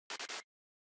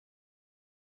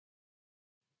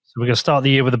So we're going to start the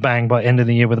year with a bang by ending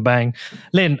the year with a bang.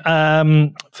 Lyn,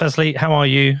 firstly, how are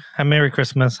you? Merry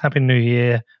Christmas. Happy New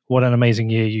Year. What an amazing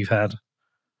year you've had.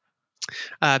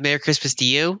 Merry Christmas to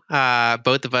you.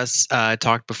 Both of us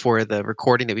talked before the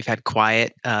recording that we've had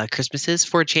quiet Christmases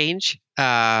for a change.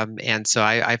 And so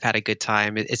I've had a good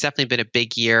time. It's definitely been a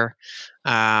big year.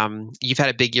 You've had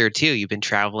a big year too. You've been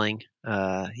traveling,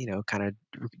 kind of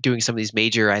doing some of these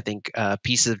major, I think,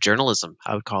 pieces of journalism,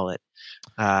 I would call it.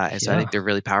 So I think they're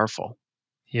really powerful.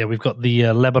 Yeah, we've got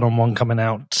the Lebanon one coming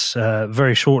out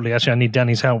very shortly. Actually, I need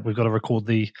Danny's help. We've got to record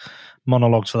the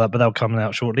monologues for that, but they'll come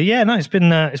out shortly. Yeah, no, it's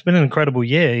been an incredible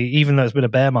year. Even though it's been a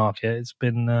bear market, it's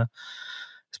been an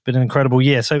incredible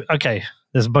year. So, okay,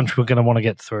 there's a bunch we're going to want to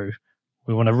get through.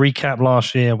 We want to recap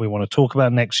last year. We want to talk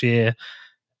about next year.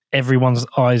 Everyone's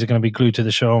eyes are going to be glued to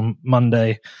the show on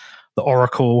Monday. The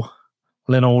Oracle,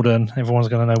 Lyn Alden. Everyone's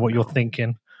going to know what you're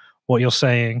thinking, what you're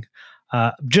saying.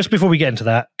 Just before we get into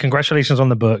that, congratulations on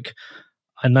the book.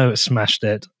 I know it smashed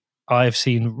it. I've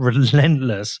seen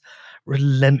relentless.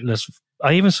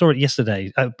 I even saw it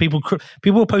yesterday. People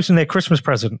were posting their Christmas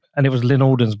present, and it was Lyn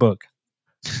Alden's book.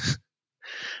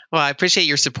 Well, I appreciate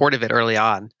your support of it early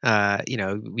on.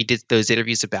 We did those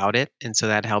interviews about it, and so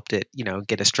that helped it,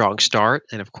 get a strong start.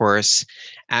 And of course,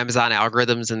 Amazon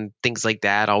algorithms and things like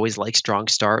that always like strong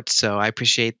starts. So I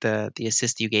appreciate the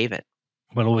assist you gave it.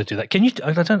 We'll always do that. Can you?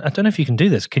 I don't know if you can do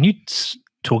this. Can you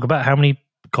talk about how many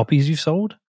copies you've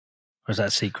sold, or is that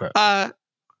a secret?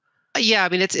 Yeah, I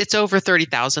mean it's over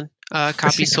 30,000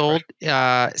 copies sold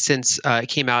since it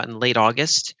came out in late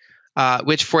August,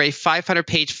 which for a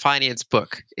 500-page finance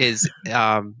book is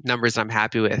numbers I'm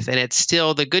happy with. And it's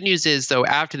still, the good news is though,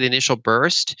 after the initial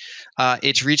burst,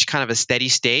 it's reached kind of a steady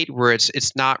state where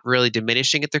it's not really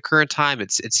diminishing at the current time.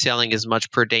 It's selling as much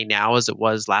per day now as it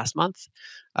was last month.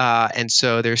 And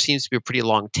so there seems to be a pretty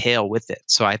long tail with it.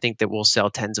 So I think that we'll sell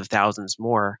tens of thousands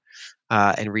more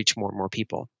and reach more and more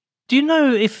people. Do you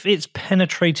know if it's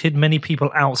penetrated many people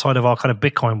outside of our kind of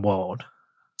Bitcoin world?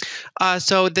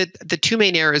 So the two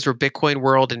main areas were Bitcoin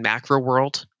world and macro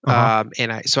world.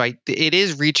 It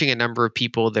is reaching a number of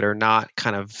people that are not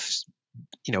kind of,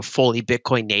 fully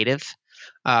Bitcoin native.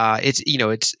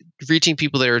 It's reaching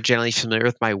people that are generally familiar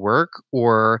with my work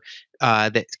or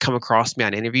that come across me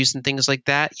on interviews and things like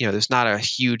that. There's not a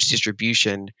huge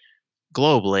distribution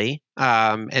globally.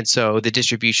 And so the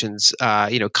distributions,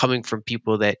 coming from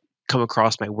people that come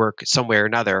across my work some way or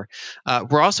another.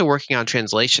 We're also working on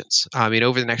translations. I mean,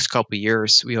 over the next couple of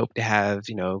years, we hope to have,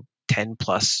 10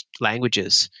 plus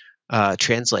languages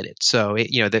translated. So,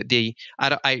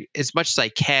 as much as I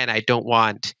can, I don't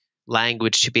want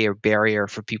language to be a barrier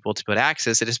for people to be able to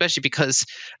access it, especially because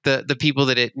the people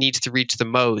that it needs to reach the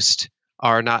most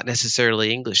are not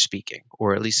necessarily English speaking,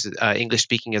 or at least English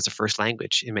speaking as a first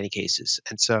language in many cases.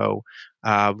 And so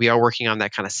we are working on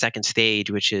that kind of second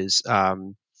stage, which is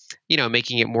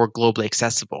making it more globally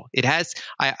accessible. It has,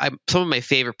 some of my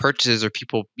favorite purchases are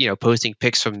people, posting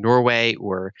pics from Norway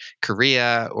or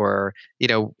Korea or,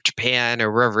 Japan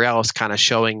or wherever else, kind of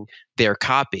showing their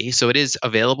copy. So it is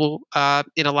available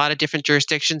in a lot of different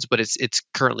jurisdictions, but it's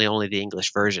currently only the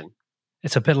English version.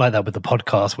 It's a bit like that with the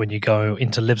podcast when you go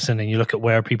into Libsyn and you look at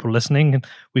where are people listening. And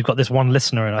we've got this one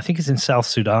listener, and I think it's in South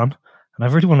Sudan. And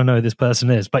I really want to know who this person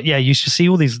is. But yeah, you should see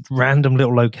all these random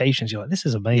little locations. You're like, this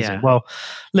is amazing. Yeah. Well,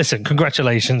 listen,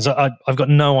 congratulations. I've got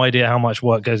no idea how much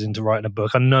work goes into writing a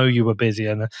book. I know you were busy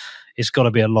and it's got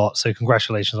to be a lot. So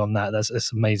congratulations on that.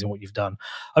 It's amazing what you've done.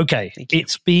 Okay,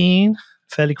 it's been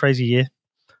a fairly crazy year.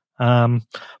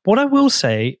 What I will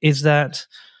say is that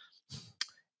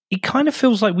it kind of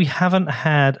feels like we haven't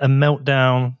had a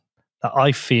meltdown that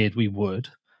I feared we would.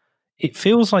 It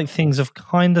feels like things have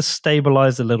kind of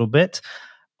stabilized a little bit.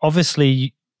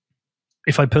 Obviously,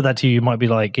 if I put that to you, you might be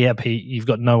like, yeah, Pete, you've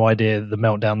got no idea the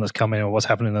meltdown that's coming or what's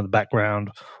happening in the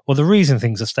background or the reason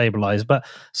things are stabilized. But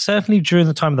certainly during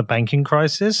the time of the banking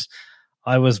crisis,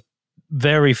 I was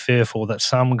very fearful that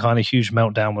some kind of huge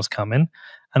meltdown was coming.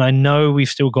 And I know we've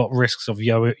still got risks of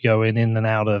yo-ing in and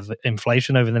out of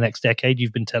inflation over the next decade.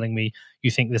 You've been telling me you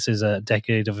think this is a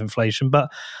decade of inflation. But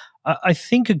I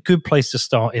think a good place to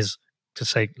start is to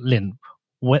say, Lyn,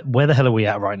 where the hell are we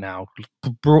at right now?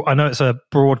 I know it's a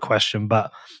broad question,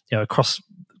 but across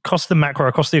the macro,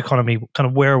 across the economy, kind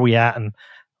of where are we at, and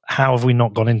how have we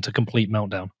not gone into complete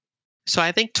meltdown? So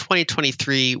I think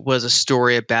 2023 was a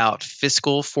story about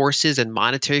fiscal forces and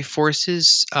monetary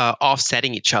forces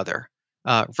offsetting each other.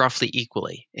 roughly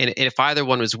equally. And if either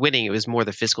one was winning, it was more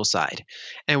the fiscal side.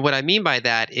 And what I mean by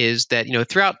that is that,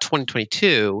 throughout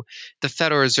 2022, the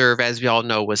Federal Reserve, as we all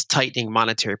know, was tightening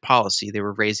monetary policy. They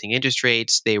were raising interest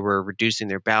rates, they were reducing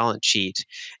their balance sheet,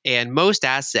 and most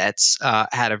assets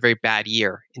had a very bad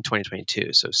year in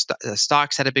 2022. So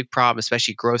stocks had a big problem,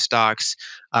 especially growth stocks.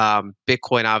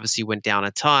 Bitcoin obviously went down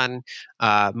a ton.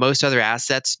 Most other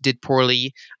assets did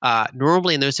poorly.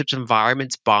 Normally, in those types of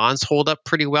environments, bonds hold up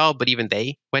pretty well, but even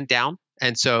they went down.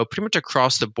 And so, pretty much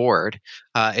across the board,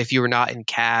 if you were not in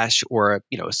cash or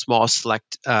a small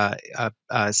select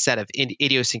set of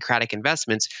idiosyncratic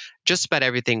investments, just about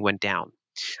everything went down.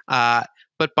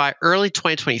 But by early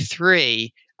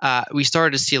 2023, we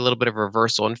started to see a little bit of a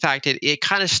reversal. In fact, it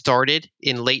kind of started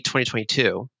in late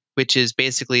 2022, which is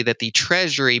basically that the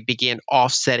Treasury began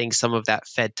offsetting some of that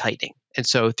Fed tightening. And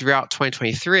so throughout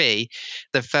 2023,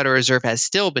 the Federal Reserve has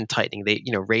still been tightening.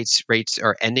 Rates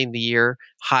are ending the year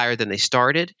higher than they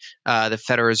started. The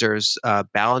Federal Reserve's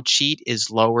balance sheet is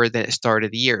lower than it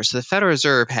started the year. So the Federal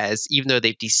Reserve has, even though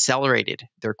they've decelerated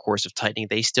their course of tightening,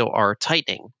 they still are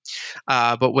tightening.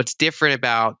 But what's different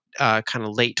about kind of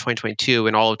late 2022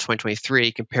 and all of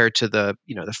 2023 compared to the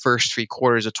first 3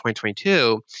 quarters of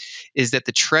 2022 is that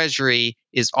the Treasury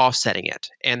is offsetting it,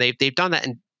 and they've done that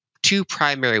in 2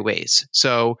 primary ways.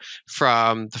 So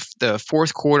from the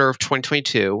fourth quarter of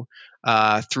 2022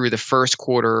 through the first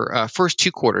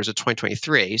 2 quarters of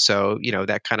 2023, so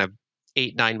that kind of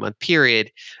 8-9 month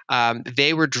period,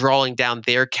 they were drawing down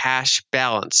their cash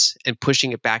balance and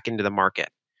pushing it back into the market.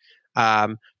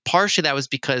 Partially that was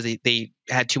because they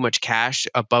had too much cash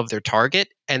above their target,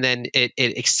 and then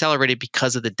it accelerated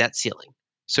because of the debt ceiling.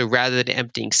 So rather than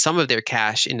emptying some of their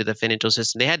cash into the financial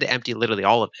system, they had to empty literally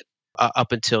all of it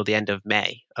up until the end of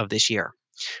May of this year.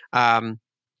 And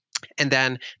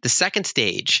then the second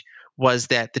stage was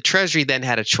that the Treasury then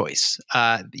had a choice.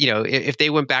 If they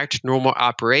went back to normal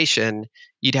operation,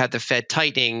 you'd have the Fed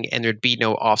tightening and there'd be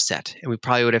no offset. And we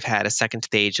probably would have had a second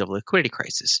stage of liquidity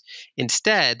crisis.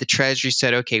 Instead, the Treasury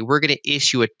said, okay, we're going to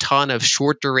issue a ton of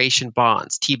short duration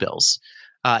bonds, T-bills,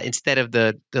 instead of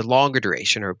the longer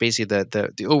duration, or basically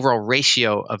the overall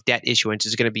ratio of debt issuance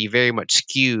is going to be very much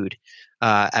skewed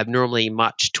abnormally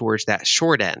much towards that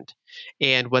short end.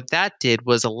 And what that did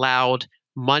was allowed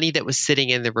money that was sitting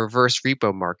in the reverse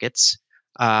repo markets,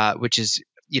 which is,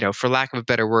 for lack of a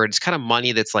better word, it's kind of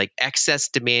money that's like excess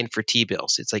demand for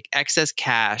T-bills. It's like excess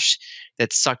cash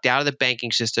that's sucked out of the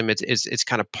banking system. It's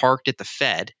kind of parked at the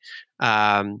Fed,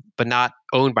 but not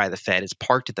owned by the Fed. It's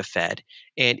parked at the Fed.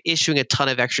 And issuing a ton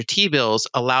of extra T-bills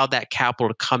allowed that capital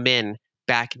to come in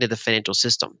back into the financial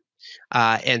system.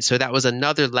 And so that was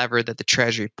another lever that the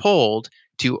Treasury pulled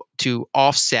to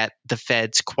offset the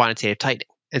Fed's quantitative tightening.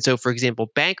 And so, for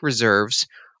example, bank reserves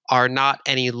are not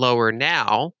any lower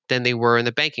now than they were in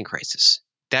the banking crisis.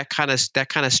 That kind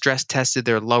of stress tested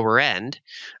their lower end,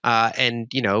 and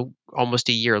almost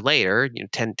a year later,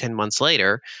 10 months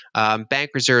later,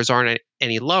 bank reserves aren't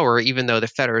any lower, even though the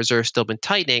Federal Reserve has still been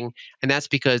tightening, and that's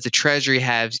because the Treasury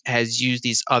has used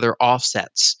these other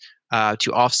offsets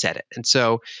to offset it. And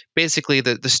so, basically,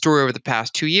 the story over the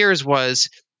past 2 years was,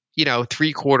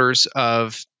 3 quarters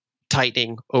of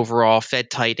tightening overall, Fed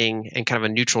tightening, and kind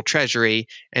of a neutral Treasury,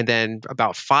 and then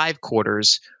about 5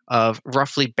 quarters of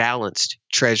roughly balanced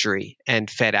Treasury and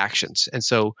Fed actions. And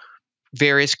so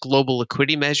various global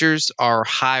liquidity measures are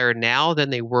higher now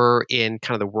than they were in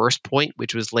kind of the worst point,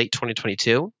 which was late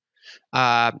 2022.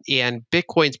 And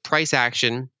Bitcoin's price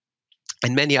action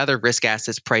and many other risk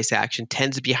assets price action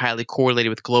tends to be highly correlated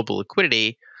with global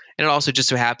liquidity. And it also just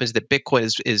so happens that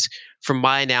Bitcoin is, from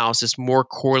my analysis, more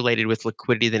correlated with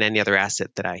liquidity than any other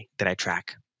asset that I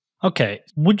track. Okay.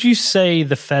 Would you say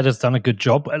the Fed has done a good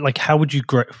job? Like, how would you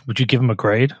give them a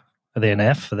grade? Are they an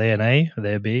F? Are they an A? Are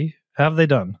they a B? How have they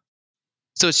done?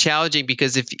 So it's challenging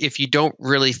because if you don't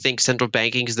really think central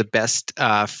banking is the best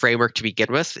framework to begin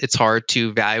with, it's hard to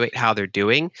evaluate how they're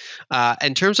doing.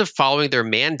 In terms of following their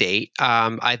mandate,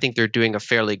 I think they're doing a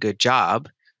fairly good job,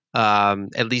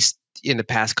 at least in the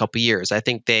past couple of years. I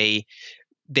think they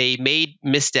made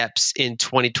missteps in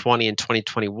 2020 and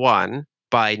 2021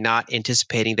 by not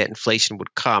anticipating that inflation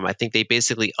would come. I think they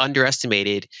basically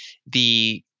underestimated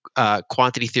the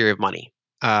quantity theory of money.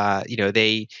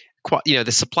 The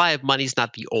supply of money is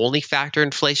not the only factor in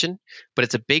inflation, but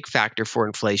it's a big factor for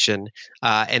inflation,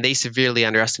 and they severely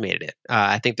underestimated it.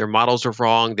 I think their models were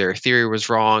wrong, their theory was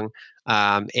wrong,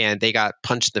 and they got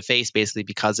punched in the face basically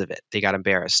because of it. They got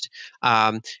embarrassed.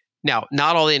 Now,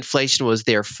 not all the inflation was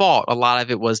their fault. A lot of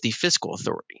it was the fiscal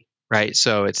authority, right?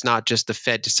 So it's not just the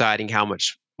Fed deciding how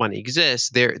much money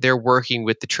exists, they're working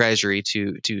with the Treasury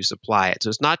to supply it. So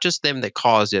it's not just them that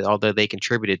caused it, although they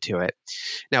contributed to it.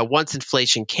 Now, once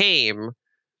inflation came,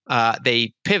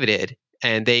 they pivoted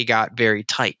and they got very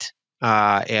tight,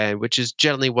 and which is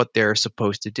generally what they're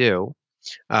supposed to do.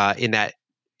 In that,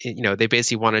 they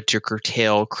basically wanted to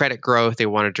curtail credit growth, they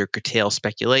wanted to curtail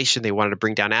speculation, they wanted to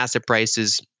bring down asset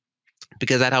prices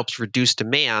because that helps reduce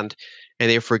demand and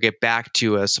therefore get back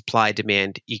to a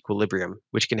supply-demand equilibrium,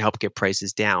 which can help get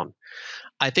prices down.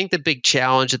 I think the big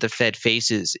challenge that the Fed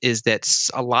faces is that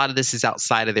a lot of this is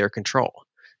outside of their control.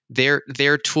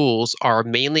 Their tools are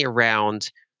mainly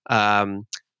around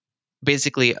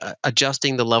basically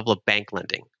adjusting the level of bank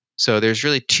lending. So there's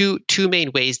really two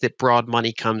main ways that broad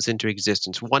money comes into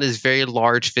existence. One is very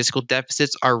large fiscal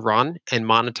deficits are run and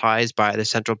monetized by the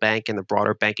central bank and the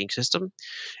broader banking system.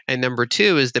 And number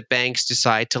two is that banks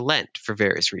decide to lend for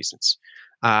various reasons.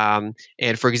 And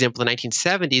for example, in the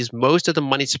 1970s, most of the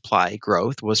money supply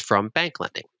growth was from bank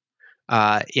lending.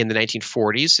 In the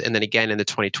 1940s and then again in the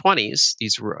 2020s,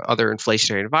 these were other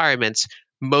inflationary environments,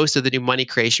 most of the new money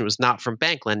creation was not from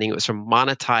bank lending, it was from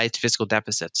monetized fiscal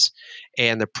deficits.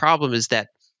 And the problem is that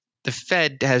the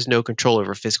Fed has no control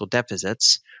over fiscal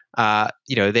deficits.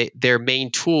 Their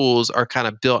main tools are kind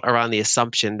of built around the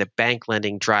assumption that bank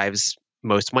lending drives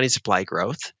most money supply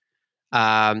growth.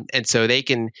 And so they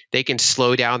can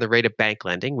slow down the rate of bank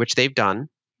lending, which they've done.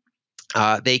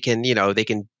 They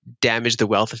can damage the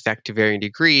wealth effect to varying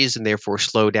degrees and therefore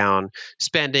slow down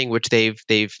spending, which they've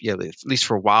at least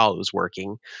for a while it was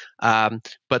working.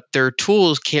 But their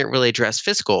tools can't really address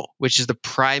fiscal, which is the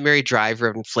primary driver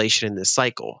of inflation in this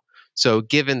cycle. So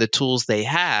given the tools they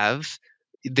have,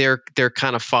 they're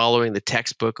kind of following the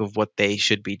textbook of what they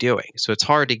should be doing. So it's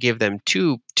hard to give them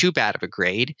too bad of a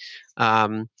grade,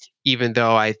 even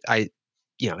though I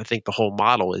think the whole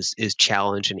model is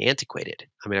challenged and antiquated.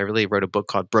 I mean, I really wrote a book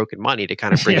called Broken Money to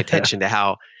kind of bring attention to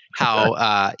how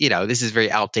this is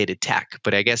very outdated tech.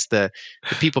 But I guess the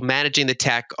people managing the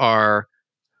tech are,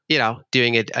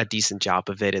 doing a decent job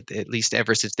of it, at least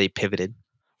ever since they pivoted.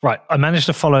 Right. I managed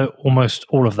to follow almost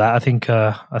all of that. I think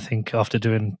after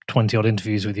doing 20 odd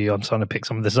interviews with you, I'm starting to pick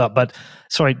some of this up. But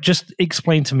sorry, just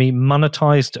explain to me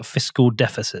monetized fiscal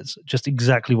deficits, just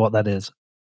exactly what that is.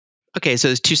 Okay, so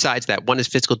there's two sides to that. One is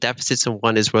fiscal deficits and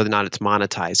one is whether or not it's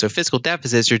monetized. So fiscal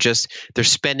deficits are just they're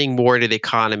spending more into the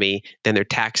economy than they're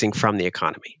taxing from the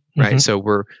economy, right? Mhm.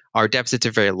 So our deficits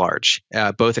are very large,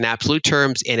 both in absolute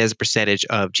terms and as a percentage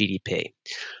of GDP.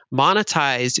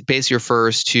 Monetized basically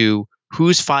refers to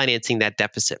who's financing that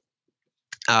deficit.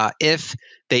 If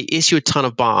they issue a ton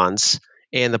of bonds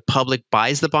and the public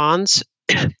buys the bonds,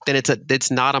 then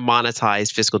it's not a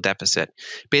monetized fiscal deficit.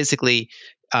 Basically,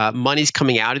 money's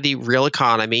coming out of the real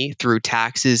economy through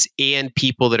taxes and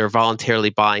people that are voluntarily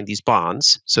buying these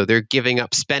bonds. So they're giving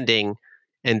up spending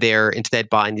and they're instead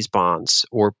buying these bonds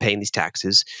or paying these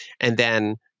taxes. And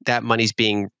then that money's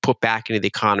being put back into the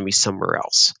economy somewhere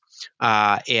else.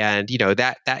 And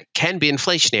that can be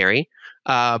inflationary,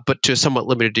 but to a somewhat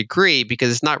limited degree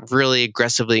because it's not really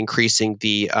aggressively increasing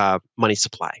the money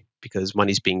supply because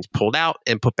money's being pulled out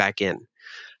and put back in.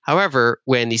 However,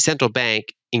 when the central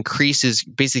bank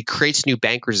basically creates new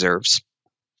bank reserves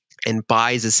and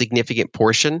buys a significant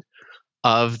portion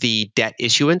of the debt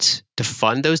issuance to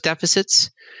fund those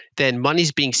deficits, then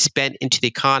money's being spent into the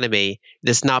economy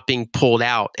that's not being pulled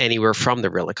out anywhere from the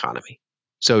real economy.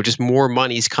 So just more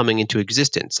money is coming into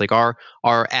existence. Like our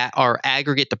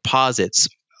aggregate deposits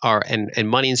and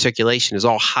money in circulation is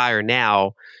all higher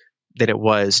now than it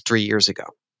was 3 years ago,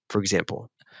 for example.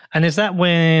 And is that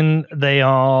when they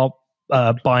are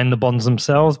buying the bonds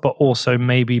themselves, but also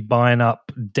maybe buying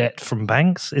up debt from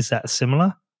banks? Is that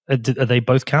similar? Are they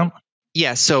both count?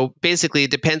 Yeah, so basically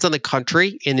it depends on the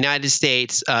country. In the United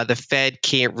States, the Fed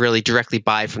can't really directly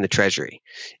buy from the Treasury.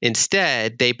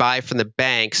 Instead, they buy from the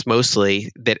banks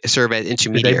mostly that serve as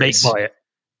intermediaries. They make buy it.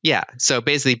 Yeah, so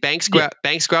basically banks go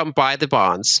out and buy the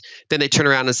bonds. Then they turn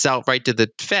around and sell it right to the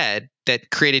Fed that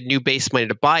created new base money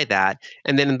to buy that.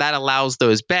 And then that allows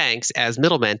those banks as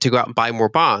middlemen to go out and buy more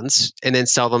bonds and then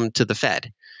sell them to the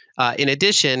Fed. In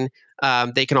addition,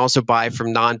 they can also buy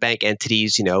from non-bank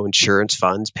entities, insurance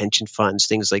funds, pension funds,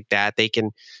 things like that. They can,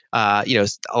 a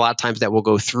lot of times that will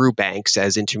go through banks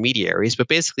as intermediaries. But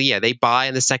basically, yeah, they buy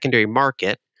in the secondary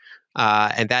market,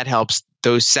 and that helps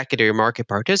those secondary market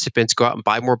participants go out and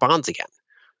buy more bonds again.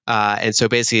 And so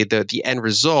basically the end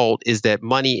result is that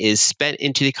money is spent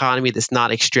into the economy that's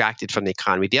not extracted from the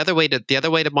economy. The other way to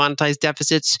monetize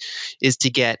deficits is to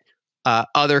get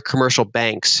other commercial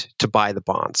banks to buy the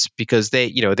bonds because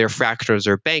they, they're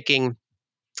fractionals of banking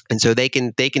And so they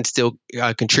can still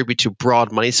contribute to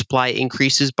broad money supply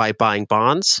increases by buying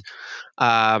bonds.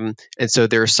 And so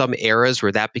there are some eras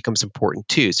where that becomes important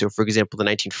too. So, for example, the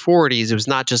 1940s, it was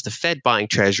not just the Fed buying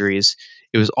treasuries,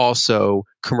 it was also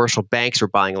commercial banks were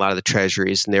buying a lot of the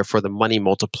treasuries, and therefore the money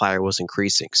multiplier was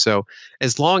increasing. So,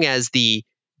 as long as the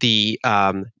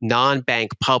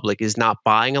non-bank public is not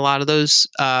buying a lot of those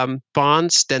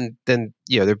bonds, then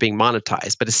they're being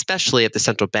monetized. But especially if the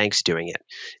central bank's doing it.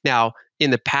 Now, in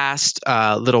the past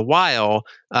little while,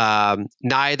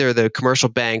 neither the commercial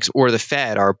banks or the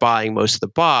Fed are buying most of the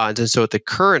bonds, and so at the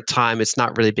current time, it's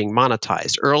not really being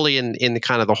monetized. Early in the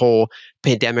kind of the whole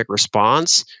pandemic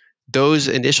response, those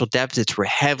initial deficits were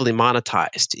heavily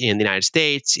monetized in the United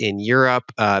States, in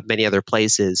Europe, many other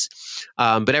places.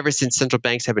 But ever since central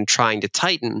banks have been trying to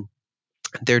tighten,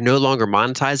 they're no longer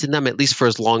monetizing them, at least for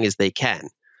as long as they can.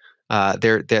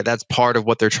 That's part of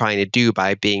what they're trying to do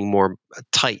by being more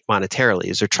tight monetarily,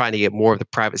 is they're trying to get more of the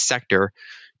private sector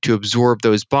to absorb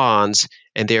those bonds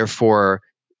and therefore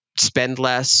spend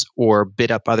less or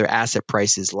bid up other asset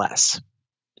prices less.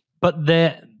 But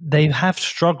they have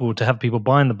struggled to have people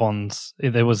buying the bonds.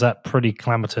 There was that pretty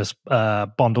calamitous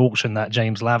bond auction that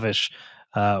James Lavish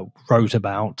wrote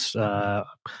about. I'm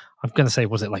going to say,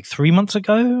 was it like 3 months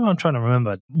ago? I'm trying to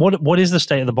remember. What is the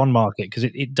state of the bond market? Because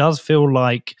it does feel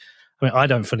like, I mean, I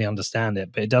don't fully understand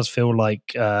it, but it does feel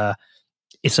like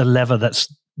it's a lever that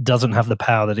doesn't have the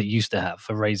power that it used to have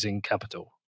for raising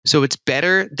capital. So it's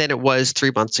better than it was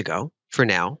 3 months ago for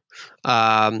now.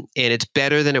 And it's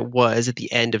better than it was at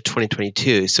the end of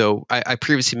 2022. So I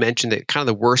previously mentioned that kind of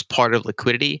the worst part of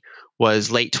liquidity was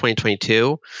late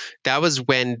 2022. That was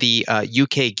when the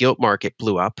UK gilt market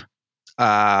blew up.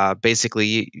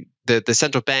 Basically, the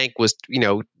central bank was,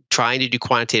 trying to do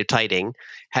quantitative tightening,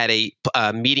 had a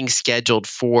meeting scheduled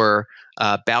for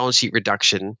balance sheet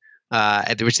reduction,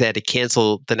 which they had to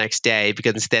cancel the next day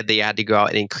because instead they had to go out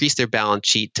and increase their balance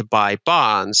sheet to buy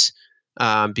bonds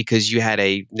because you had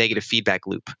a negative feedback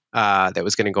loop that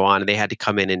was going to go on, and they had to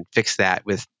come in and fix that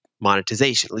with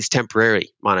monetization, at least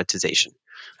temporary monetization.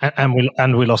 And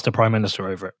we lost a prime minister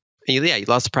over it. Yeah, you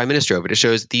lost the prime minister over it. It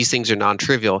shows these things are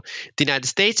non-trivial. The United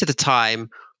States at the time,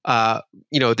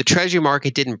 the treasury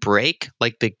market didn't break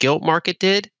like the gilt market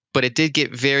did, but it did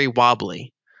get very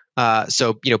wobbly.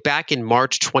 So back in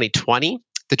March 2020,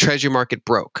 the treasury market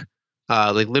broke.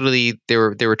 Literally,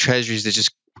 there were treasuries that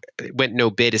just went no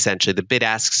bid. Essentially, the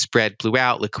bid-ask spread blew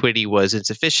out. Liquidity was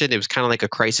insufficient. It was kind of like a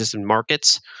crisis in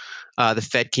markets. The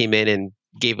Fed came in and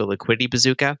gave a liquidity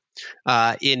bazooka.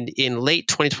 In late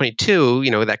 2022,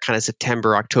 that kind of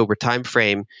September, October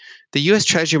timeframe, the U.S.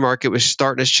 Treasury market was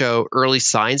starting to show early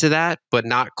signs of that, but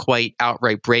not quite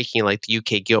outright breaking like the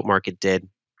UK gilt market did.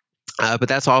 But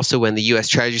that's also when the U.S.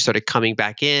 Treasury started coming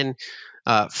back in,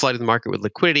 flooding the market with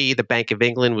liquidity. The Bank of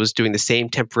England was doing the same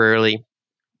temporarily.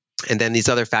 And then these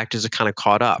other factors are kind of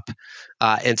caught up.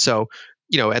 And so,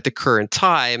 at the current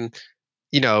time,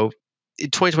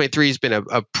 2023 has been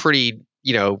a pretty,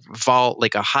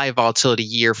 a high volatility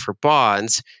year for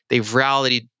bonds. They've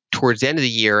rallied towards the end of the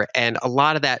year, and a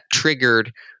lot of that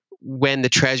triggered when the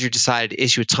Treasury decided to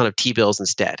issue a ton of T-bills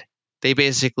instead. They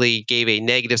basically gave a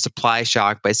negative supply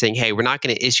shock by saying, hey, we're not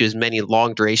going to issue as many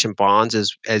long duration bonds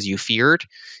as you feared.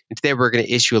 Instead, we're going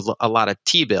to issue a lot of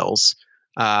T-bills.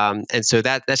 And so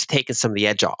that's taken some of the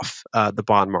edge off the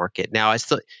bond market. Now,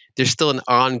 there's still an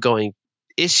ongoing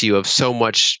issue of so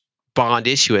much bond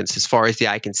issuance as far as the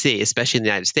eye can see, especially in the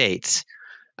United States.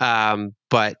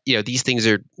 But these things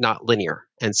are not linear,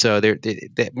 and so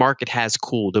the market has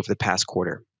cooled over the past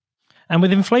quarter. And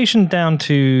with inflation down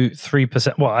to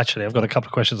 3%, well, actually, I've got a couple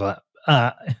of questions on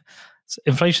that.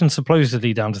 Inflation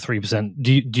supposedly down to 3%.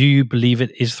 Do you believe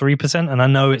it is 3%? And I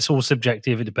know it's all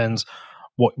subjective. It depends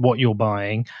what you're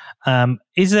buying.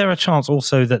 Is there a chance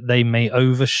also that they may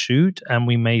overshoot and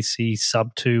we may see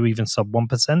sub 2, even sub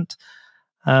 1%?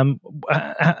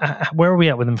 Where are we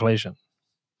at with inflation?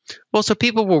 Well, so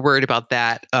people were worried about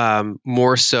that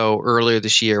more so earlier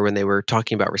this year when they were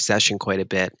talking about recession quite a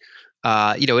bit.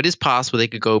 It is possible they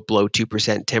could go below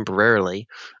 2% temporarily.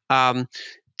 To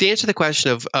answer the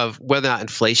question of whether or not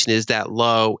inflation is that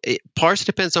low, it partially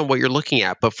depends on what you're looking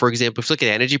at. But for example, if you look at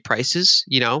energy prices,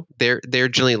 they're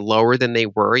generally lower than they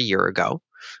were a year ago.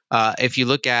 If you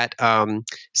look at,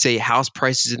 say, house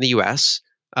prices in the U.S.,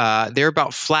 they're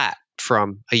about flat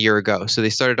from a year ago. So they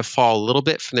started to fall a little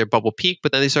bit from their bubble peak,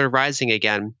 but then they started rising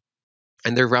again,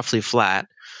 and they're roughly flat.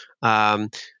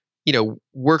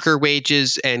 Worker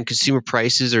wages and consumer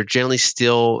prices are generally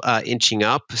still inching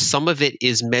up. Some of it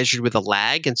is measured with a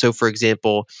lag. And so, for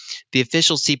example, the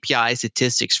official CPI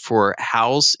statistics for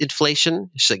house inflation,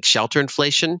 like shelter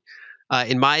inflation,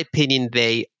 in my opinion,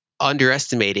 they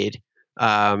underestimated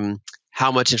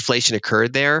how much inflation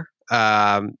occurred there.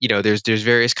 There's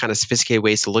various kind of sophisticated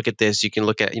ways to look at this. You can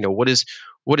look at,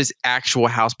 what is actual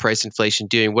house price inflation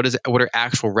doing? What are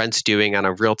actual rents doing on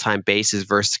a real time basis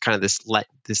versus kind of this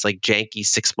like janky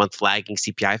 6-month lagging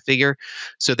CPI figure?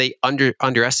 So they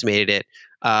underestimated it.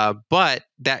 But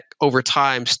that over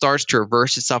time starts to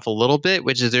reverse itself a little bit,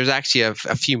 which is there's actually a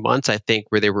few months, I think,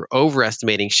 where they were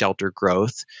overestimating shelter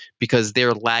growth because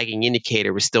their lagging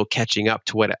indicator was still catching up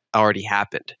to what already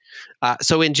happened.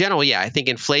 So in general, yeah, I think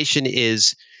inflation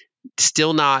is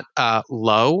still not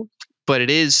low, but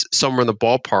it is somewhere in the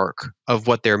ballpark of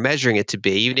what they're measuring it to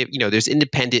be. Even if, there's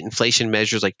independent inflation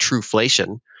measures like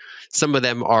Trueflation. Some of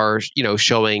them are,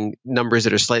 showing numbers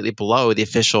that are slightly below the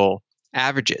official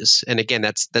averages. And again,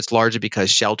 that's largely because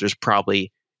shelter's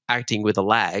probably acting with a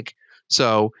lag.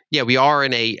 So yeah, we are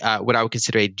in a what I would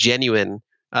consider a genuine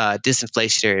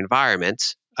disinflationary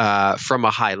environment from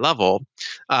a high level.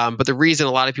 But the reason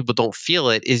a lot of people don't feel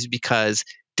it is because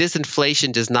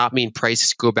disinflation does not mean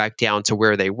prices go back down to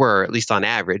where they were, at least on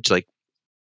average. Like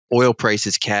oil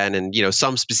prices can, and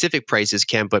some specific prices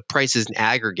can, but prices in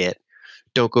aggregate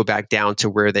don't go back down to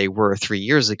where they were 3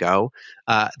 years ago.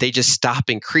 They just stop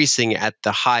increasing at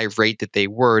the high rate that they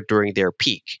were during their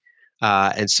peak.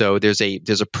 And so there's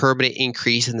a permanent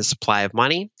increase in the supply of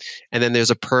money, and then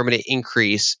there's a permanent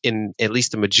increase in at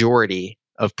least the majority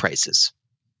of prices.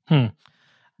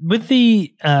 With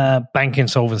the bank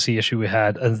insolvency issue we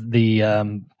had, the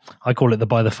I call it the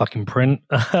buy the fucking print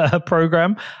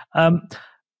program,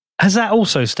 has that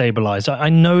also stabilized? I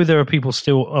know there are people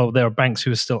there are banks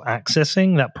who are still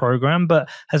accessing that program, but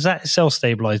has that itself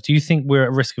stabilized? Do you think we're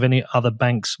at risk of any other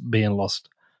banks being lost?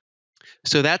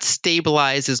 So that's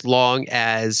stabilized as long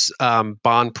as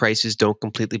bond prices don't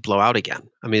completely blow out again.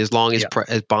 I mean, as long as,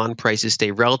 as bond prices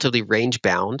stay relatively range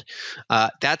bound,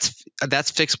 that's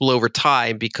fixable over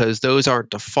time because those aren't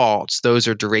defaults; those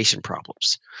are duration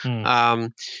problems.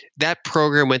 That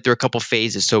program went through a couple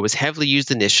phases, so it was heavily used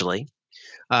initially.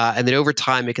 And then over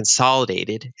time, it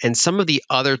consolidated. And some of the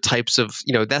other types of,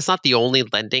 that's not the only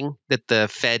lending that the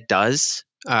Fed does.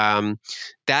 That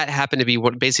happened to be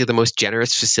basically the most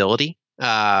generous facility.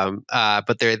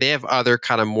 But they have other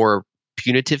kind of more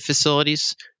punitive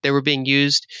facilities that were being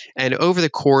used. And over the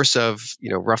course of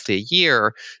roughly a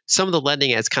year, some of the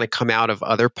lending has kind of come out of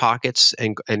other pockets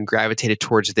and gravitated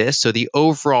towards this. So the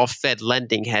overall Fed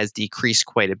lending has decreased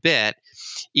quite a bit,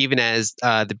 even as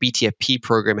the BTFP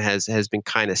program has been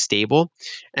kind of stable.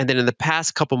 And then in the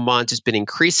past couple months, it's been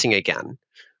increasing again.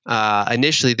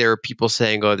 Initially, there were people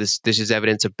saying, "Oh, this is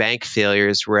evidence of bank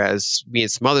failures," whereas me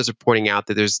and some others are pointing out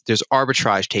that there's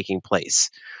arbitrage taking place.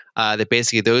 That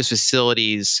basically those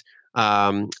facilities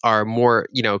are more,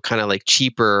 kind of like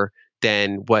cheaper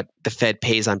than what the Fed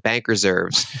pays on bank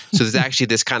reserves. So there's actually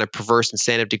this kind of perverse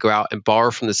incentive to go out and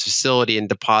borrow from this facility and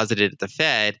deposit it at the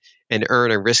Fed and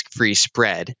earn a risk-free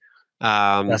spread.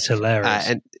 That's hilarious.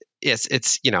 And yes,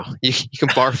 it's you can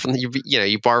borrow from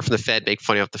you borrow from the Fed,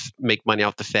 make money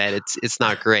off the Fed. It's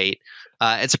not great.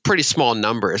 It's a pretty small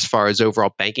number as far as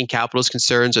overall banking capital is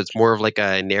concerned. So it's more of like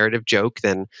a narrative joke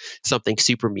than something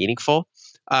super meaningful.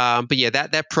 But yeah,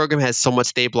 that program has somewhat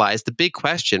stabilized. The big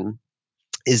question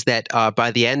is that by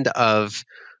the end of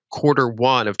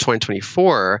Q1 of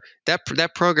 2024,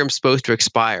 that program's supposed to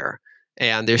expire.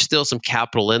 And there's still some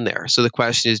capital in there. So the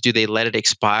question is, do they let it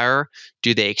expire?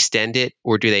 Do they extend it?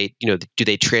 Or do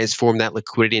they transform that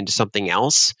liquidity into something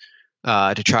else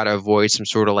to try to avoid some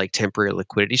sort of like temporary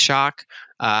liquidity shock?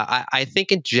 I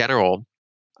think in general,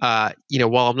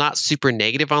 while I'm not super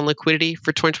negative on liquidity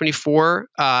for 2024,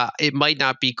 it might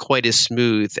not be quite as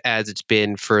smooth as it's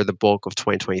been for the bulk of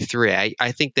 2023.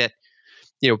 I think that,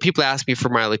 people ask me for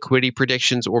my liquidity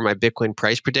predictions or my Bitcoin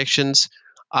price predictions.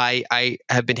 I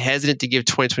have been hesitant to give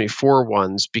 2024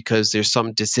 ones because there's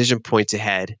some decision points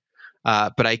ahead.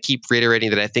 But I keep reiterating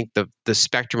that I think the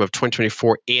spectrum of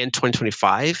 2024 and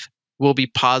 2025 will be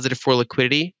positive for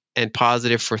liquidity and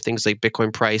positive for things like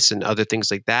Bitcoin price and other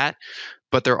things like that.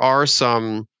 But there are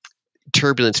some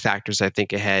turbulence factors, I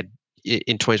think, ahead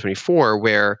in 2024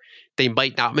 where they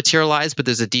might not materialize, but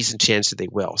there's a decent chance that they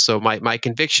will. So my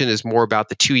conviction is more about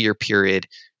the 2-year period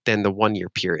than the 1-year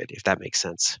period, if that makes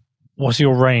sense. What's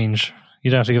your range? You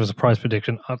don't have to give us a price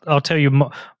prediction. I'll tell you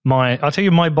I'll tell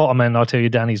you my bottom end. I'll tell you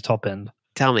Danny's top end.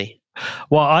 Tell me.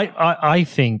 Well, I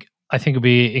think it'd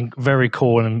be very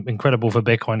cool and incredible for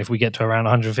Bitcoin if we get to around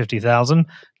 150,000.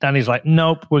 Danny's like,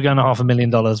 nope, we're going to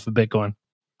 $500,000 for Bitcoin.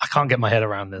 I can't get my head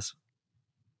around this.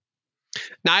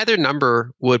 Neither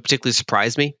number would particularly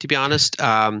surprise me, to be honest.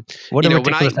 What a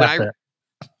ridiculous asset.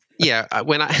 Yeah,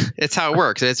 it's how it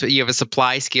works. You have a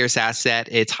supply scarce asset.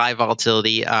 It's high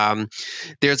volatility.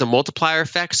 There's a multiplier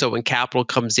effect. So when capital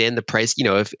comes in, the price,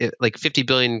 if like 50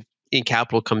 billion in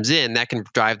capital comes in, that can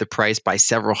drive the price by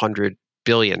several hundred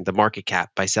billion, the market cap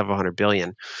by several hundred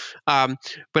billion. When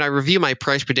I review my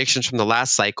price predictions from the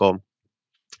last cycle,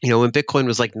 when Bitcoin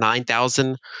was like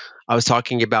 9,000, I was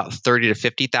talking about 30 to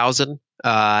 50,000.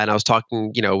 And I was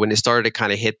talking, when it started to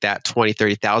kind of hit that 20,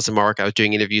 30,000 mark, I was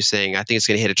doing interviews saying, I think it's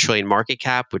going to hit $1 trillion market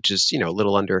cap, which is, a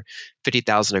little under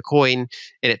 50,000 a coin.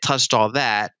 And it touched all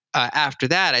that. After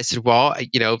that, I said, well,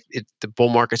 the bull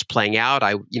market's playing out.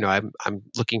 I'm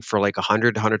looking for like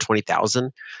 100,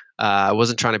 120,000. I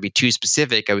wasn't trying to be too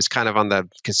specific. I was kind of on the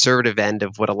conservative end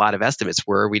of what a lot of estimates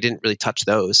were. We didn't really touch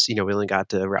those. We only got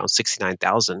to around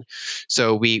 69,000.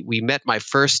 So we met my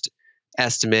first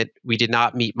estimate. We did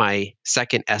not meet my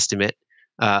second estimate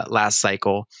last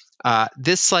cycle.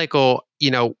 This cycle,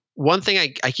 one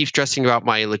thing I keep stressing about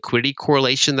my liquidity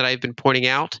correlation that I've been pointing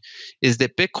out is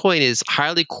that Bitcoin is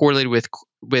highly correlated with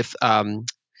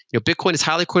Bitcoin is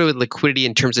highly correlated with liquidity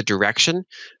in terms of direction,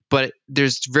 but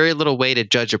there's very little way to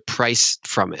judge a price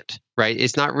from it, right?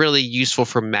 It's not really useful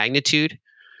for magnitude.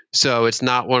 So it's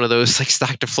not one of those like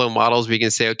stock to flow models where you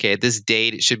can say, okay, at this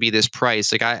date, it should be this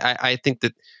price. Like I think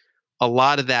that a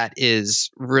lot of that is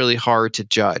really hard to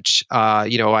judge.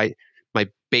 My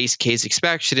base case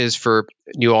expectation is for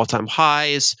new all-time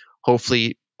highs,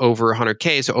 hopefully over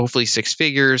 100K, so hopefully six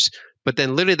figures. But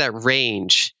then literally that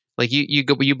range, like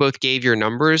you both gave your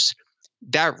numbers,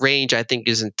 that range I think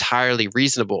is entirely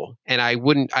reasonable. And I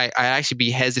actually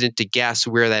be hesitant to guess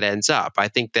where that ends up. I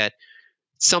think that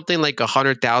something like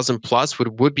 100,000 plus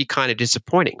would be kind of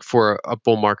disappointing for a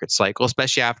bull market cycle,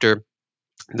 especially after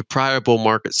the prior bull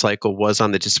market cycle was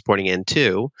on the disappointing end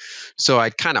too. So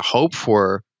I'd kind of hope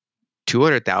for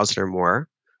 200,000 or more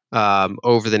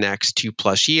over the next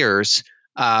 2+ years.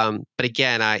 But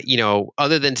again,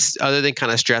 other than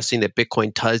kind of stressing that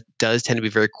Bitcoin does tend to be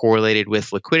very correlated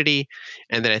with liquidity,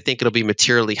 and that I think it'll be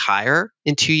materially higher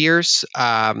in 2 years.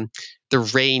 The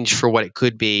range for what it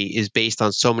could be is based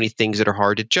on so many things that are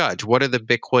hard to judge. What are the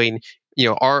Bitcoin?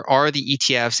 Are the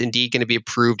ETFs indeed going to be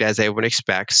approved as everyone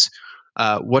expects?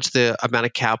 What's the amount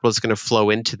of capital that's going to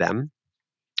flow into them?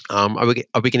 Are we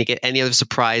going to get any other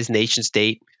surprise nation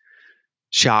state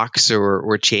shocks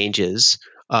or changes?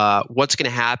 What's going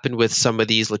to happen with some of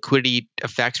these liquidity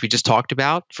effects we just talked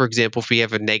about? For example, if we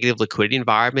have a negative liquidity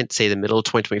environment, say the middle of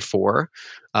 2024,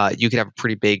 you could have a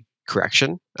pretty big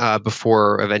correction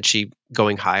before eventually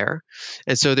going higher.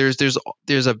 And so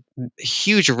there's a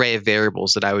huge array of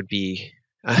variables that I would be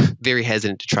very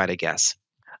hesitant to try to guess.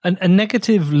 A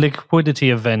negative liquidity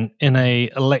event in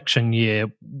a election year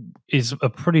is a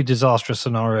pretty disastrous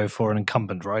scenario for an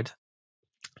incumbent, right?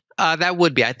 That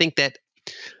would be. I think that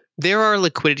there are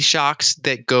liquidity shocks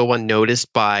that go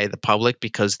unnoticed by the public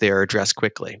because they're addressed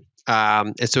quickly.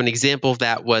 And so an example of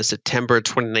that was September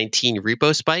 2019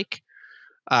 repo spike.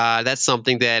 That's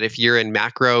something that if you're in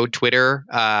macro Twitter,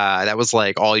 that was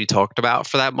like all you talked about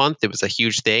for that month. It was a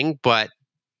huge thing, but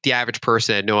the average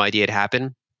person had no idea it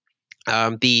happened.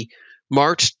 The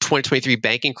March 2023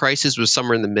 banking crisis was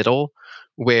somewhere in the middle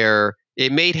where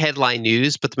it made headline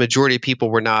news, but the majority of people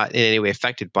were not in any way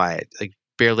affected by it. Like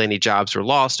barely any jobs were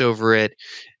lost over it.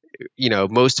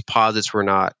 Most deposits were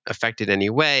not affected in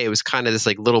any way. It was kind of this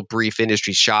like little brief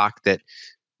industry shock that,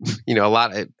 a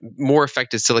lot more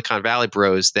affected Silicon Valley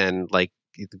bros than like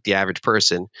the average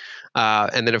person.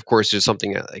 And then of course there's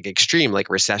something like extreme like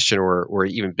recession or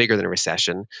even bigger than a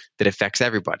recession that affects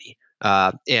everybody.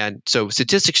 And so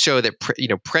statistics show that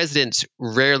presidents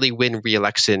rarely win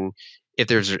re-election if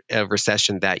there's a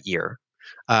recession that year.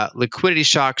 Liquidity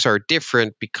shocks are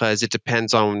different because it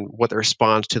depends on what the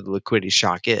response to the liquidity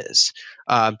shock is.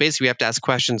 Basically, we have to ask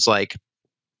questions like,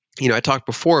 I talked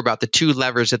before about the two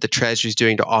levers that the Treasury is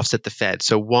doing to offset the Fed.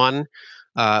 So one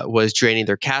was draining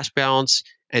their cash balance,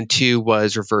 and two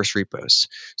was reverse repos.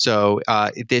 So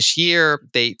this year,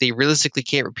 they realistically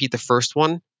can't repeat the first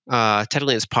one.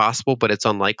 Technically, it's possible, but it's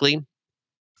unlikely.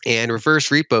 And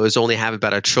reverse repos only have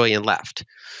about $1 trillion left.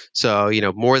 So,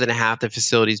 more than half the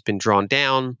facility has been drawn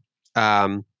down.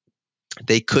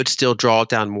 They could still draw it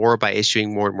down more by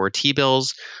issuing more and more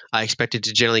T-bills. I expect it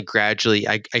to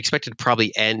I expect it to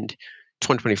probably end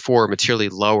 2024 materially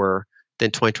lower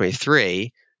than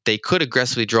 2023. They could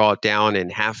aggressively draw it down in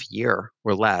half a year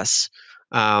or less.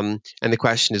 And the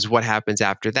question is, what happens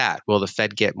after that? Will the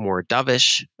Fed get more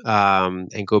dovish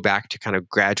and go back to kind of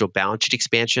gradual balance sheet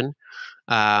expansion?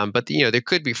 But there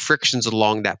could be frictions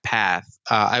along that path.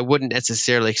 I wouldn't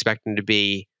necessarily expect them to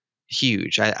be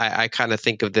huge. I kind of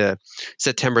think of the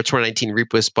September 2019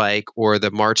 repo spike or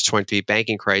the March 23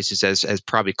 banking crisis as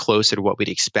probably closer to what we'd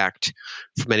expect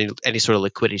from any sort of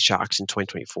liquidity shocks in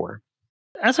 2024.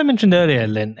 As I mentioned earlier,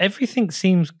 Lyn, everything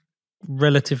seems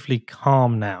relatively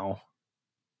calm now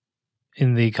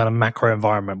in the kind of macro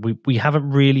environment. We haven't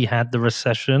really had the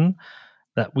recession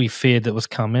that we feared that was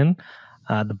coming.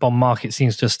 The bond market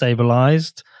seems to have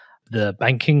stabilized. The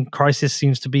banking crisis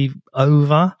seems to be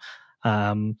over.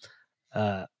 The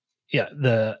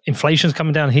inflation's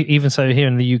coming down, even so here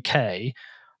in the UK.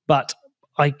 But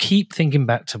I keep thinking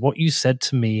back to what you said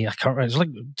to me. I can't remember. It was like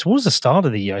towards the start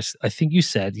of the year. I think you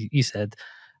said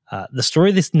the story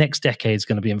of this next decade is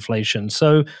going to be inflation.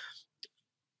 So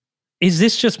is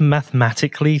this just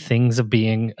mathematically things are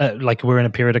being like we're in a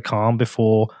period of calm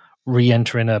before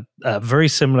re-entering a very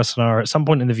similar scenario at some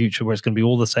point in the future where it's going to be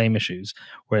all the same issues,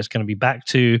 where it's going to be back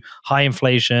to high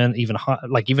inflation, even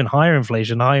higher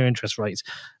inflation, higher interest rates?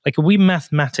 Like, are we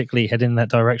mathematically heading in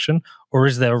that direction, or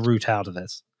is there a route out of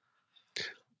this?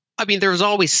 I mean, there's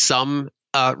always some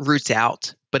routes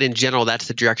out, but in general, that's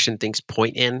the direction things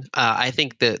point in. I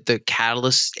think the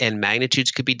catalysts and magnitudes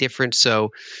could be different.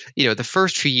 So, the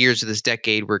first few years of this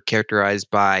decade were characterized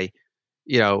by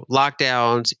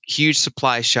lockdowns, huge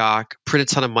supply shock, print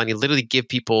a ton of money, literally give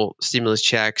people stimulus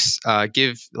checks,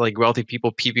 give like wealthy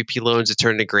people PPP loans that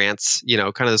turn into grants,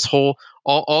 kind of this whole,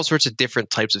 all sorts of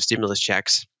different types of stimulus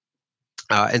checks.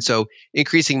 And so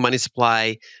increasing money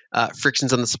supply,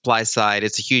 frictions on the supply side,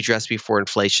 it's a huge recipe for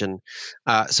inflation.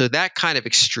 So that kind of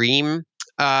extreme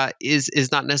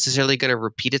is not necessarily going to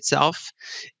repeat itself.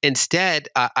 Instead,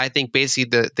 I think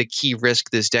basically the key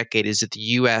risk this decade is that the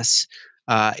U.S.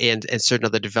 And certain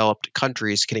other developed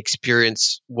countries can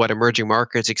experience what emerging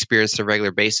markets experience on a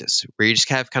regular basis, where you just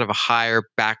have kind of a higher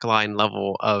background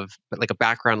level of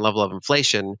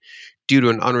inflation due to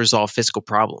an unresolved fiscal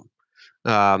problem.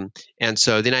 And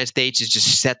so the United States is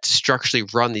just set to structurally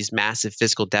run these massive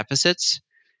fiscal deficits.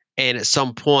 And at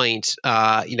some point,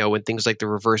 when things like the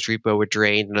reverse repo were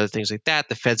drained and other things like that,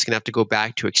 the Fed's going to have to go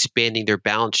back to expanding their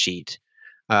balance sheet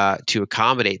to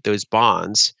accommodate those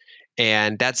bonds.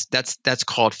 And that's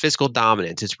called fiscal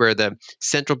dominance. It's where the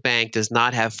central bank does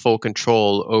not have full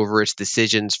control over its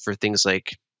decisions for things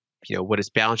like, what its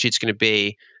balance sheet's going to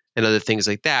be and other things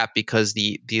like that, because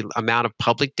the amount of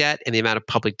public debt and the amount of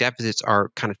public deficits are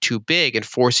kind of too big and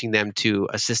forcing them to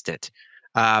assist it.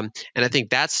 And I think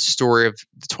that's the story of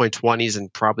the 2020s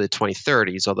and probably the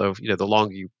 2030s, although, the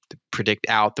longer you predict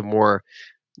out, the more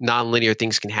nonlinear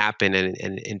things can happen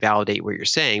and invalidate what you're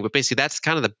saying. But basically, that's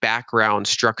kind of the background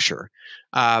structure.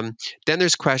 Then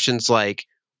there's questions like,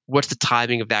 what's the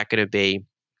timing of that going to be?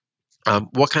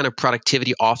 What kind of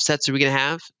productivity offsets are we going to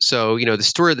have? So, the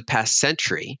story of the past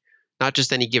century, not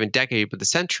just any given decade, but the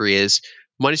century, is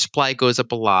money supply goes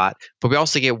up a lot, but we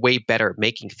also get way better at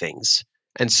making things.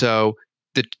 And so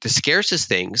the scarcest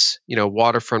things,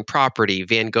 waterfront property,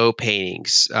 Van Gogh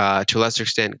paintings, to a lesser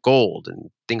extent, gold and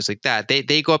things like that,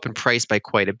 they go up in price by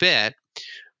quite a bit.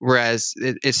 Whereas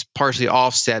it's partially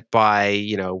offset by,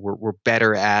 we're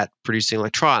better at producing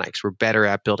electronics, we're better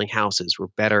at building houses, we're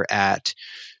better at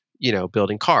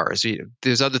building cars.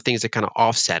 There's other things that kind of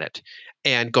offset it.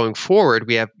 And going forward,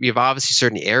 we have obviously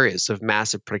certain areas of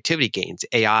massive productivity gains,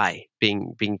 AI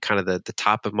being kind of the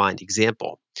top of mind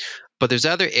example. But there's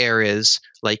other areas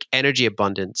like energy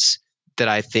abundance that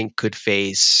I think could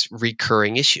face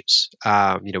recurring issues.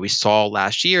 We saw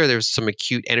last year there was some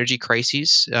acute energy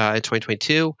crises in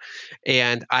 2022,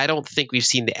 and I don't think we've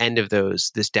seen the end of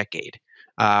those this decade.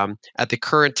 At the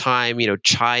current time,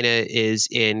 China is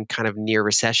in kind of near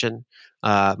recession.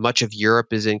 Much of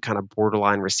Europe is in kind of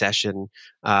borderline recession.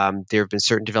 There have been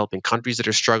certain developing countries that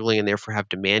are struggling and therefore have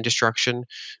demand destruction.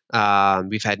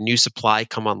 We've had new supply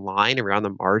come online around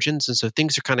the margins. And so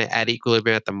things are kind of at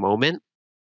equilibrium at the moment.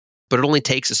 But it only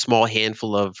takes a small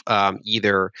handful of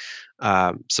either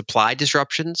supply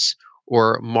disruptions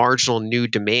or marginal new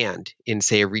demand in,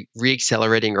 say, a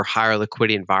reaccelerating or higher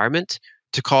liquidity environment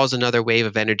to cause another wave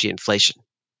of energy inflation.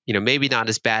 Maybe not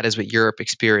as bad as what Europe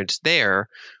experienced there,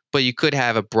 but you could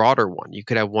have a broader one. You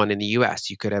could have one in the U.S.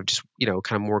 You could have just, kind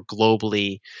of more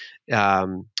globally,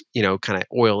 kind of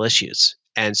oil issues.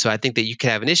 And so I think that you could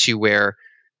have an issue where,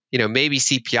 maybe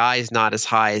CPI is not as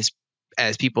high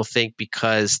as people think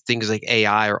because things like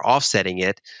AI are offsetting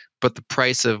it, but the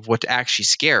price of what's actually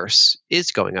scarce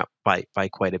is going up by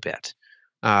quite a bit.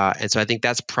 And so I think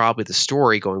that's probably the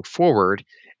story going forward.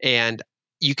 And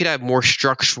you could have more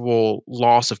structural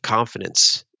loss of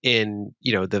confidence in,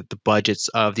 the budgets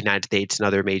of the United States and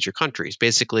other major countries.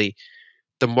 Basically,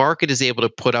 the market is able to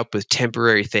put up with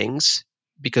temporary things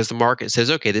because the market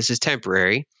says, okay, this is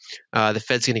temporary. The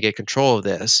Fed's going to get control of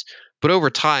this. But over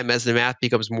time, as the math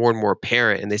becomes more and more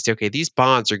apparent, and they say, okay, these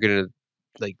bonds are going to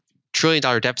like $1 trillion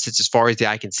deficits as far as the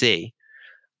eye can see.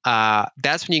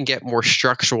 That's when you can get more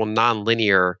structural,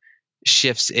 nonlinear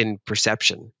shifts in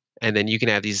perception, and then you can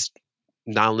have these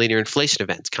nonlinear inflation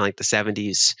events, kind of like the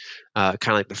 70s, kind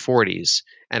of like the 40s.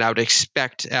 And I would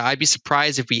expect, I'd be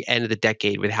surprised if we ended the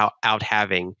decade without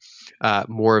having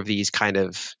more of these kind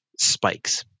of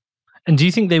spikes. And do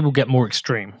you think they will get more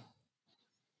extreme?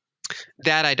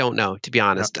 That I don't know, to be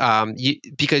honest.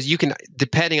 Because you can,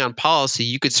 depending on policy,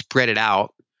 you could spread it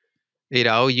out.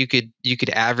 You could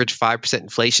average 5%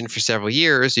 inflation for several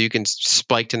years, or you can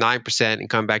spike to 9% and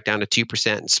come back down to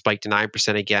 2% and spike to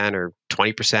 9% again, or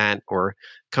 20%, or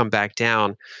come back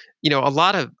down. A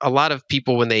lot of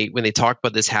people when they talk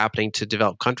about this happening to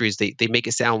developed countries, they make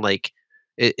it sound like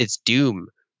it's doom.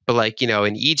 But like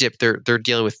in Egypt, they're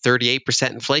dealing with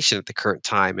 38% inflation at the current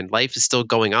time, and life is still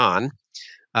going on.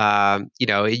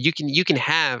 You can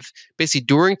have basically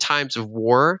during times of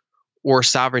war or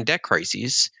sovereign debt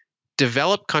crises,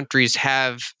 developed countries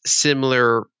have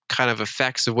similar kind of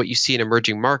effects of what you see in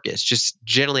emerging markets, just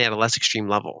generally at a less extreme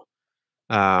level.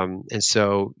 And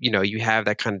so, you have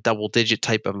that kind of double-digit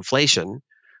type of inflation,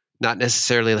 not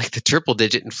necessarily like the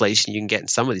triple-digit inflation you can get in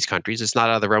some of these countries. It's not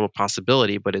out of the realm of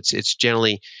possibility, but it's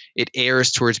generally, it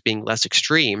errs towards being less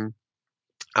extreme.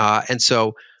 And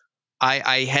so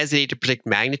I hesitate to predict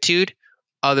magnitude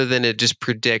other than to just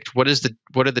predict what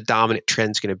are the dominant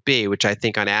trends going to be, which I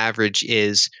think on average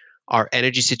is our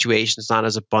energy situation is not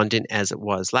as abundant as it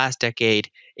was last decade,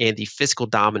 and the fiscal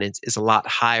dominance is a lot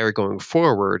higher going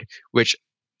forward, which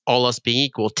all else being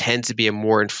equal tends to be a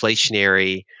more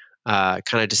inflationary kind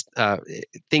of just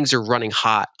things are running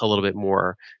hot a little bit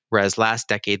more, whereas last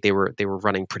decade they were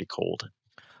running pretty cold.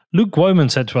 Luke Woman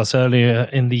said to us earlier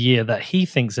in the year that he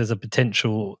thinks there's a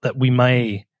potential that we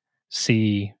may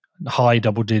see high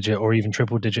double-digit or even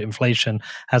triple-digit inflation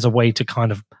as a way to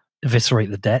kind of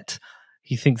eviscerate the debt.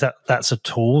 He thinks that that's a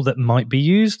tool that might be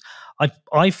used.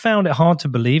 I found it hard to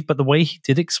believe, but the way he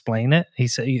did explain it, he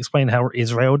explained how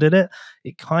Israel did it.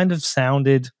 It kind of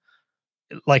sounded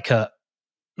like a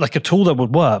tool that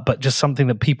would work, but just something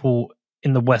that people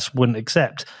in the West wouldn't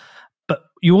accept. But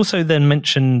you also then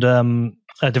mentioned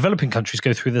developing countries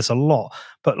go through this a lot.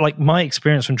 But like my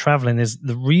experience from traveling is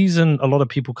the reason a lot of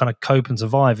people kind of cope and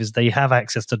survive is they have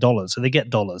access to dollars. So they get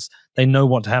dollars. They know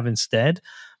what to have instead.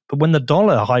 But when the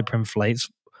dollar hyperinflates,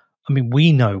 I mean,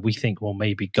 we think, well,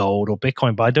 maybe gold or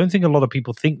Bitcoin, but I don't think a lot of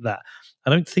people think that. I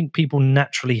don't think people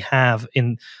naturally have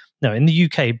in the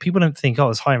UK, people don't think, oh,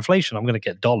 it's high inflation, I'm going to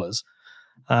get dollars.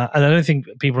 And I don't think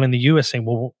people in the US saying,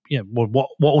 well, what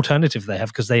alternative they have,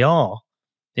 because they are,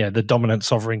 the dominant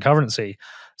sovereign currency.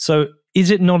 So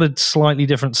is it not a slightly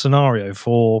different scenario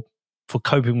for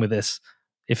coping with this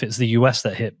if it's the US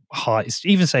that hit high,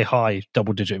 even say high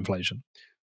double-digit inflation?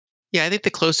 Yeah, I think the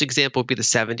close example would be the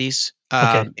 70s.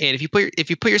 Okay. And if you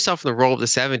put yourself in the role of the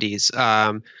 70s,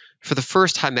 for the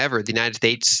first time ever, the United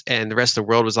States and the rest of the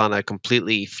world was on a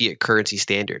completely fiat currency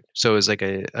standard. So it was like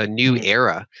a new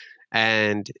era.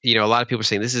 And a lot of people are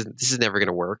saying this is never going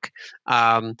to work.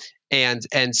 And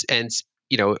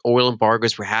oil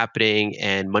embargoes were happening,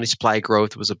 and money supply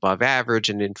growth was above average,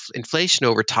 and inflation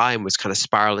over time was kind of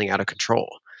spiraling out of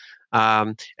control.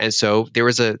 And so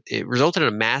it resulted in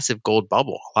a massive gold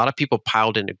bubble. A lot of people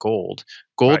piled into gold.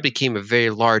 Gold Right. became a very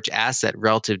large asset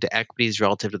relative to equities,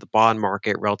 relative to the bond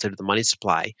market, relative to the money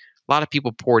supply. A lot of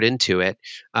people poured into it,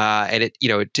 and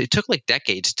it took like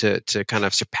decades to kind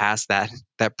of surpass that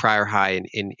prior high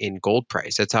in gold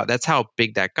price. That's how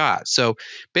big that got. So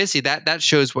basically, that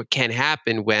shows what can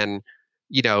happen when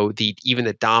even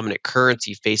the dominant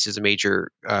currency faces a major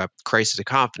crisis of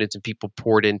confidence, and people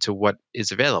poured into what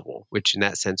is available, which in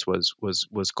that sense was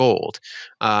gold.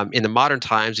 In the modern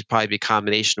times, it'd probably be a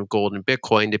combination of gold and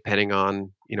Bitcoin, depending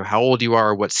on how old you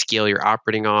are, what scale you're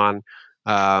operating on,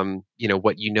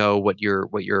 what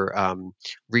you're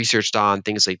researched on,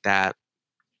 things like that.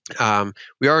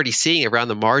 We're already seeing around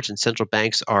the margin central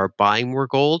banks are buying more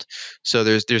gold. So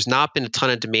there's not been a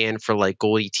ton of demand for like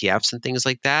gold ETFs and things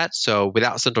like that. So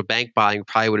without central bank buying, we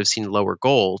probably would have seen lower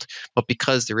gold. But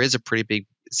because there is a pretty big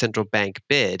central bank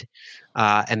bid,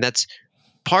 and that's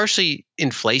partially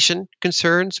inflation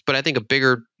concerns, but I think a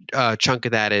bigger chunk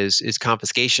of that is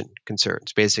confiscation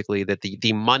concerns. Basically, that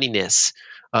the moneyness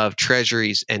of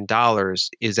treasuries and dollars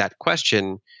is at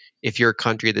question if you're a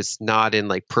country that's not in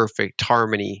like perfect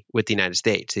harmony with the United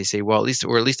States. They say, well, at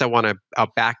least I want a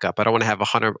backup. I don't want to have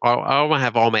 100. I don't want to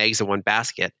have all my eggs in one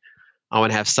basket. I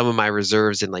want to have some of my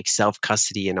reserves in like self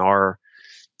custody in our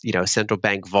central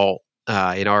bank vault.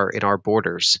 in our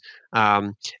borders.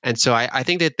 And so I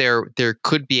think that there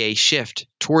could be a shift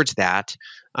towards that.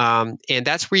 And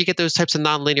that's where you get those types of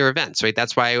nonlinear events, right?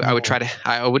 That's why I would try to,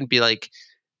 I wouldn't be like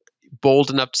bold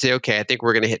enough to say, okay, I think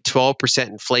we're going to hit 12%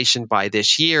 inflation by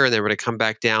this year, and then we're going to come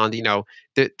back down.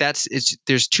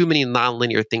 There's too many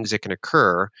nonlinear things that can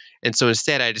occur. And so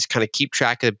instead, I just kind of keep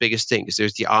track of the biggest things.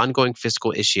 There's the ongoing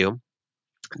fiscal issue.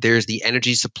 There's the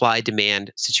energy supply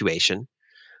demand situation.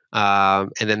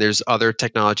 And then there's other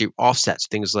technology offsets,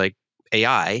 things like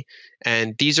AI.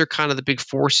 And these are kind of the big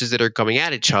forces that are coming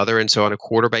at each other. And so on a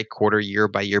quarter by quarter, year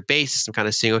by year basis, I'm kind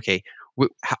of seeing, okay,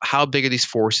 how big are these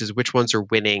forces? Which ones are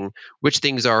winning? Which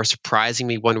things are surprising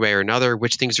me one way or another?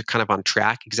 Which things are kind of on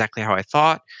track, exactly how I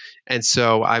thought? And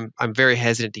so I'm very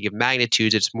hesitant to give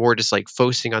magnitudes. It's more just like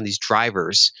focusing on these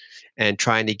drivers and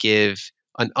trying to give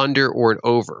an under or an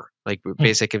over. Like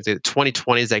basically, the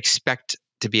 2020s, I expect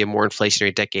to be a more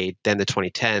inflationary decade than the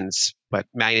 2010s, but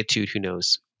magnitude, who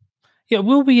knows? Yeah, it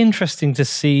will be interesting to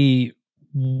see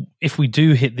if we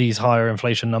do hit these higher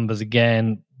inflation numbers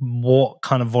again, what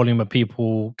kind of volume of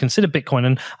people consider Bitcoin.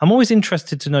 And I'm always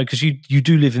interested to know, because you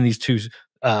do live in these two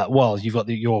worlds. You've got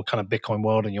your kind of Bitcoin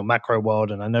world and your macro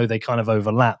world, and I know they kind of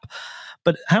overlap.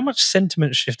 But how much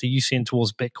sentiment shift are you seeing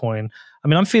towards Bitcoin? I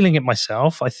mean, I'm feeling it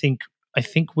myself. I think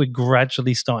we're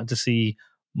gradually starting to see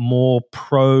more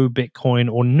pro Bitcoin,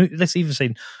 or let's even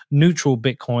say neutral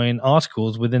Bitcoin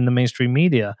articles within the mainstream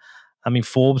media. I mean,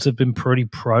 Forbes have been pretty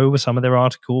pro with some of their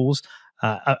articles.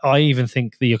 I even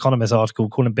think the Economist article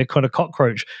calling Bitcoin a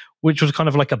cockroach, which was kind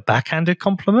of like a backhanded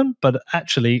compliment, but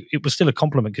actually it was still a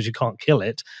compliment because you can't kill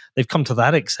it. They've come to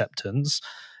that acceptance.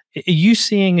 Are you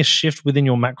seeing a shift within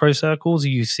your macro circles? Are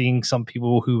you seeing some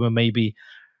people who are maybe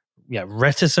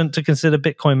reticent to consider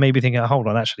Bitcoin, maybe thinking, hold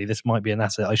on, actually, this might be an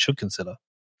asset I should consider?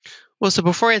 Well, so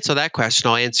before I answer that question,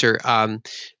 I'll answer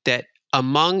that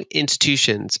among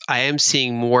institutions, I am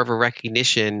seeing more of a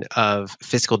recognition of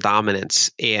fiscal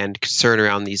dominance and concern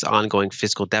around these ongoing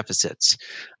fiscal deficits.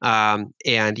 And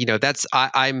that's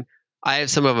I have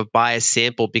some of a biased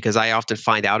sample because I often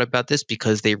find out about this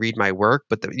because they read my work.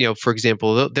 But for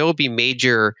example, there will be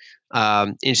major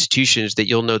institutions that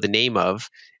you'll know the name of,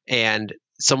 and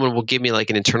someone will give me like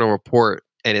an internal report,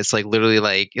 and it's like literally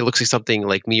like it looks like something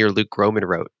like me or Luke Groman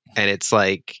wrote, and it's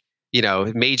like,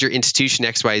 major institution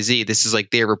XYZ, this is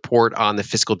like their report on the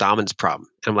fiscal dominance problem.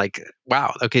 And I'm like,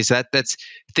 wow, okay, so that's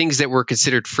things that were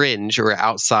considered fringe or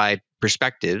outside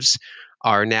perspectives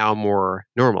are now more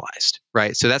normalized,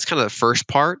 right? So that's kind of the first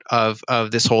part of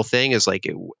this whole thing is like,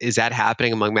 is that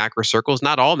happening among macro circles?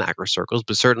 Not all macro circles,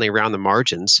 but certainly around the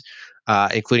margins,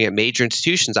 including at major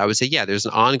institutions. I would say, yeah, there's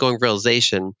an ongoing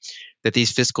realization that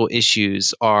these fiscal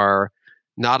issues are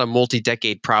not a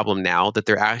multi-decade problem now, that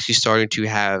they're actually starting to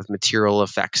have material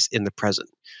effects in the present.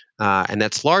 And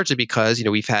that's largely because,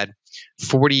 we've had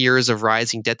 40 years of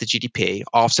rising debt to GDP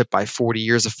offset by 40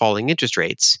 years of falling interest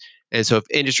rates. And so if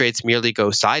interest rates merely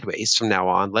go sideways from now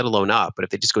on, let alone up, but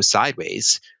if they just go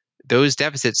sideways, those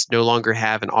deficits no longer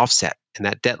have an offset, and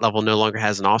that debt level no longer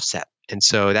has an offset. And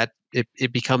so that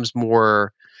it becomes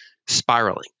more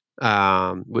spiraling,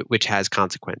 which has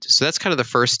consequences. So that's kind of the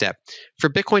first step. For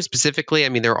Bitcoin specifically, I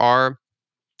mean, there are,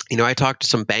 I talked to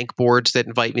some bank boards that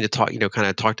invite me to talk, kind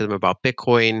of talk to them about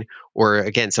Bitcoin, or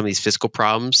again, some of these fiscal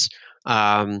problems. There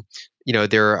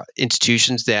are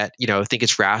institutions that, think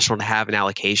it's rational to have an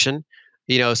allocation.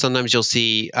 Sometimes you'll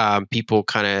see people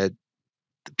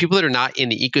that are not in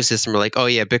the ecosystem are like, oh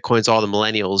yeah, Bitcoin's all the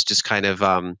millennials, just kind of,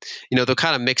 they'll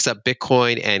kind of mix up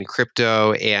Bitcoin and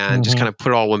crypto and just kind of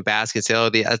put it all in one basket and say, oh,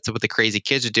 that's what the crazy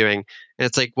kids are doing. And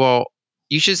it's like, well,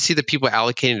 you should see the people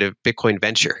allocating to Bitcoin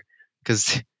venture,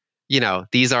 because,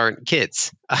 these aren't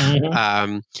kids.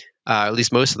 At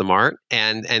least most of them aren't.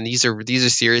 And these are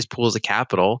serious pools of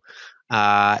capital.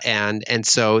 And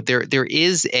so there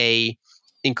is a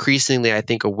increasingly, I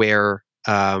think, aware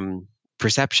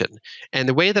perception. And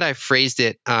the way that I phrased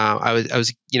it, I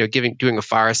was doing a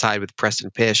fireside with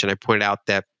Preston Pish, and I pointed out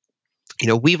that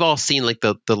we've all seen like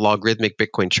the logarithmic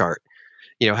Bitcoin chart.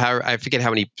 How I forget how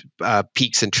many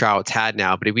peaks and troughs it's had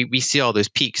now, but we see all those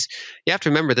peaks. You have to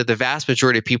remember that the vast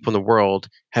majority of people in the world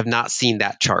have not seen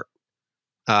that chart.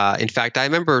 In fact, I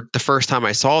remember the first time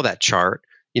I saw that chart,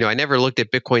 I never looked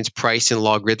at Bitcoin's price in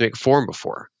logarithmic form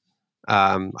before.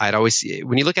 I'd always,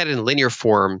 when you look at it in linear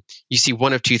form, you see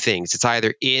one of two things. It's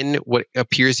either in what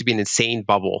appears to be an insane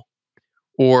bubble,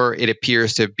 or it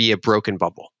appears to be a broken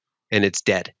bubble and it's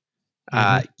dead.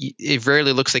 It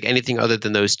rarely looks like anything other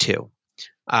than those two.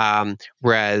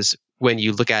 Whereas when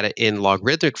you look at it in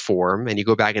logarithmic form and you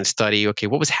go back and study, okay,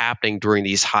 what was happening during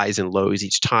these highs and lows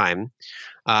each time,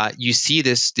 you see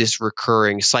this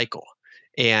recurring cycle.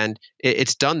 And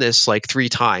it's done this like three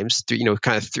times.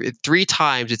 Three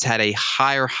times it's had a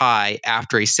higher high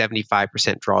after a 75%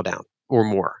 drawdown or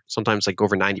more, sometimes like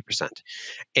over 90%.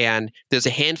 And there's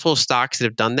a handful of stocks that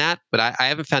have done that, but I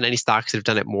haven't found any stocks that have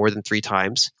done it more than three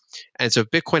times. And so if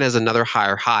Bitcoin has another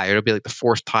higher high, it'll be like the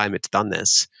fourth time it's done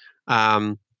this.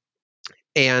 But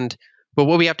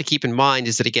what we have to keep in mind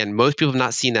is that, again, most people have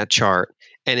not seen that chart.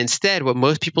 And instead, what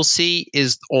most people see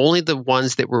is only the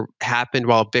ones that happened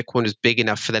while Bitcoin was big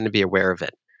enough for them to be aware of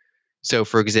it. So,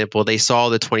 for example, they saw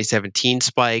the 2017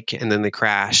 spike and then the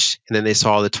crash, and then they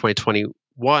saw the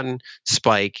 2021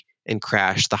 spike and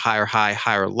crash, the higher high,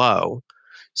 higher low.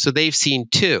 So they've seen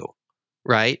two,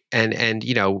 right? And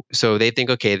so they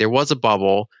think, okay, there was a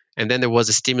bubble, and then there was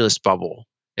a stimulus bubble,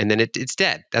 and then it's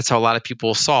dead. That's how a lot of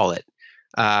people saw it.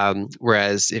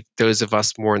 Whereas if those of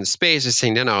us more in the space are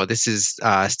saying, no, this is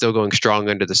still going strong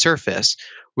under the surface,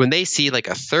 when they see like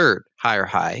a third higher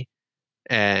high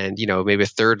and maybe a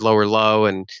third lower low,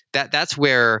 and that's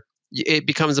where it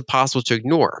becomes impossible to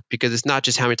ignore, because it's not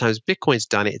just how many times Bitcoin's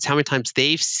done it, it's how many times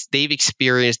they've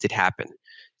experienced it happen,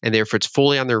 and therefore it's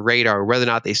fully on their radar whether or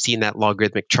not they've seen that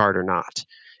logarithmic chart or not.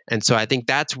 And so I think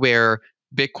that's where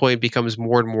Bitcoin becomes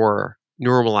more and more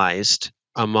normalized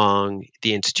among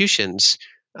the institutions,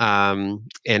 and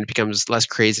it becomes less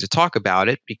crazy to talk about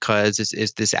it, because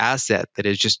it's this asset that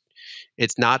is just,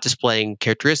 it's not displaying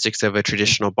characteristics of a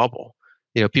traditional bubble.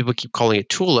 People keep calling it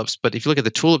tulips, but if you look at the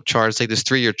tulip chart, it's like this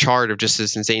 3-year chart of just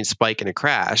this insane spike and a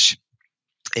crash.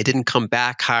 It didn't come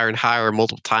back higher and higher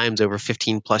multiple times over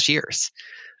 15 plus years.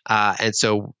 And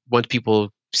so once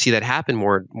people see that happen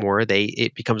more,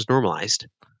 it becomes normalized.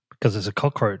 Because it's a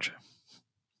cockroach.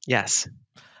 Yes.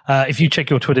 If you check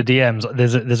your Twitter DMs,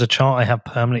 there's a chart I have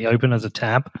permanently open as a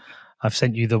tab. I've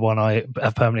sent you the one I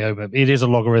have permanently open. It is a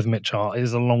logarithmic chart. It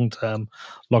is a long-term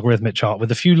logarithmic chart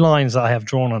with a few lines that I have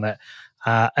drawn on it.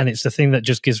 And it's the thing that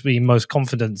just gives me most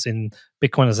confidence in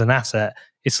Bitcoin as an asset.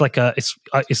 It's like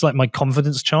my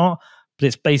confidence chart, but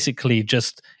it's basically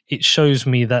just, it shows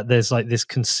me that there's like this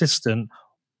consistent,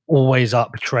 always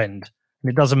up trend.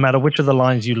 And it doesn't matter which of the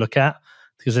lines you look at,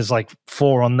 because there's like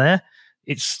 4 on there.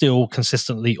 It's still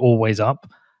consistently always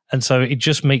up. And so it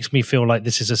just makes me feel like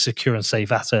this is a secure and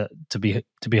safe asset to be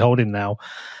holding now.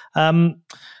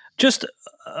 Just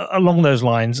along those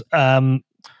lines,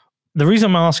 the reason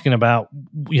I'm asking about,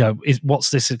 is what's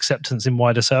this acceptance in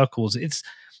wider circles? It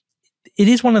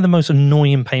is one of the most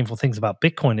annoying, painful things about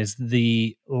Bitcoin is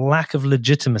the lack of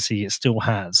legitimacy it still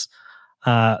has.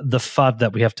 The FUD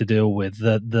that we have to deal with,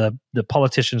 the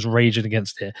politicians raging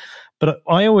against it. But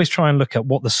I always try and look at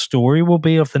what the story will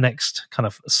be of the next kind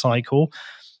of cycle.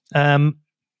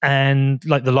 And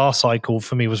like the last cycle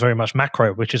for me was very much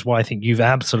macro, which is why I think you've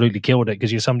absolutely killed it,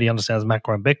 because you're somebody who understands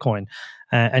macro and Bitcoin.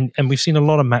 And we've seen a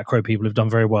lot of macro people who've done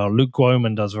very well. Luke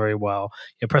Guoman does very well.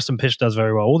 Preston Pitch does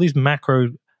very well. All these macro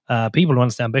people who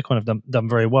understand Bitcoin have done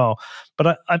very well.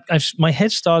 But my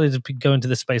head started to go into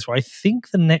this space where I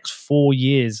think the next 4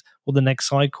 years or the next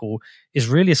cycle is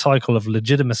really a cycle of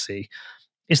legitimacy.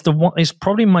 It's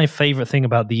probably my favorite thing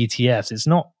about the ETFs. It's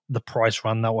not the price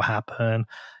run that will happen.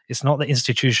 It's not the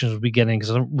institutions will be getting,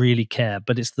 because I don't really care,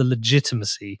 but it's the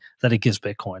legitimacy that it gives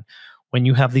Bitcoin. When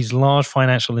you have these large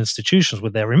financial institutions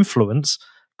with their influence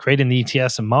creating the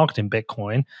ETFs and marketing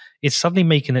Bitcoin, it's suddenly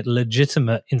making it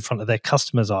legitimate in front of their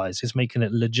customers' eyes. It's making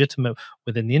it legitimate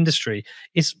within the industry.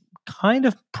 It's kind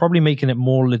of probably making it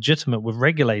more legitimate with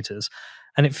regulators.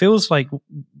 And it feels like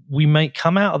we may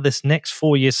come out of this next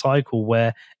 4-year cycle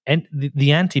where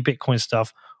the anti-Bitcoin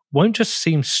stuff won't just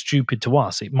seem stupid to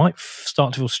us. It might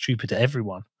start to feel stupid to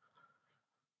everyone.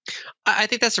 I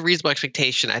think that's a reasonable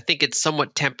expectation. I think it's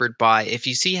somewhat tempered by, if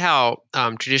you see how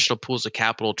traditional pools of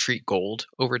capital treat gold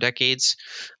over decades.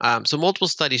 So multiple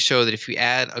studies show that if you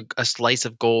add a slice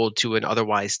of gold to an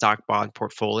otherwise stock bond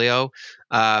portfolio,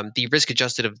 the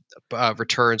risk-adjusted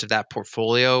returns of that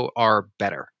portfolio are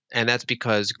better. And that's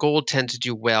because gold tends to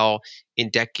do well in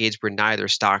decades where neither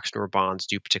stocks nor bonds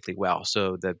do particularly well.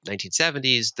 So the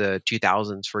 1970s, the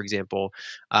 2000s, for example,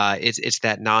 it's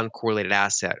that non-correlated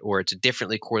asset, or it's a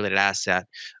differently correlated asset.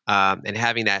 And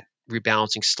having that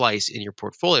rebalancing slice in your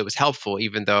portfolio was helpful,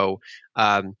 even though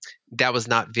that was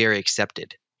not very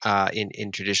accepted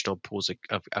in traditional pools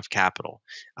of capital,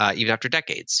 even after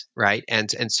decades, right?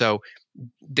 And so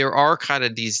there are kind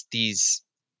of these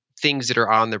things that are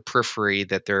on the periphery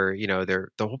that the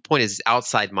whole point is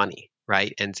outside money,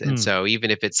 right? And so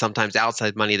even if it's sometimes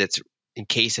outside money that's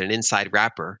encased in an inside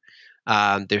wrapper,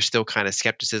 there's still kind of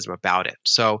skepticism about it.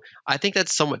 So I think that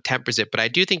somewhat tempers it, but I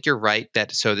do think you're right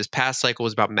that, so this past cycle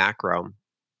was about macro.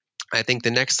 I think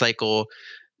the next cycle,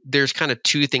 there's kind of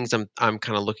two things I'm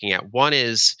kind of looking at. One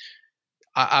is,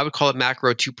 I would call it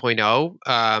macro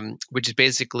 2.0, which is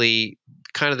basically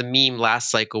kind of the meme last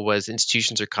cycle was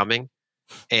institutions are coming,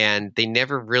 and they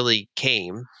never really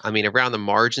came. I mean, around the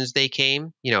margins they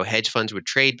came. Hedge funds would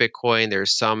trade Bitcoin.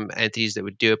 There's some entities that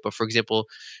would do it, but for example,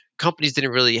 companies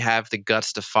didn't really have the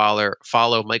guts to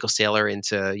follow Michael Saylor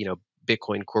into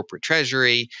Bitcoin corporate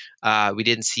treasury. We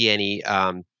didn't see any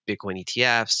Bitcoin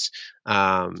ETFs,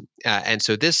 and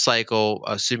so this cycle,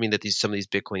 assuming that some of these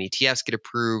Bitcoin ETFs get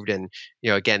approved, and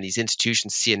again these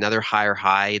institutions see another higher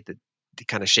high that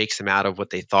kind of shakes them out of what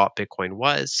they thought Bitcoin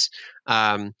was.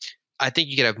 I think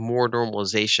you could have more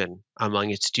normalization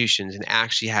among institutions and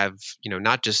actually have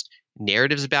not just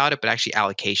narratives about it, but actually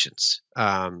allocations.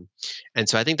 And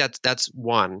so I think that's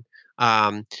one.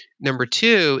 Number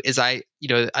two is I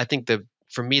think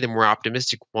for me the more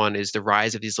optimistic one is the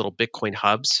rise of these little Bitcoin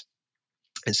hubs.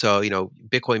 And so,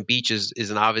 Bitcoin Beach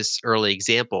is an obvious early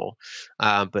example,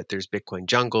 but there's Bitcoin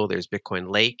Jungle, there's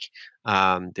Bitcoin Lake,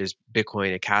 there's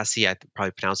Bitcoin Akasi. I'm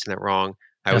probably pronouncing that wrong.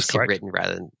 I That's always see correct. written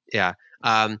rather than, yeah.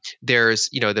 There's,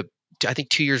 I think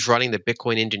 2 years running the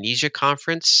Bitcoin Indonesia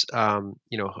conference,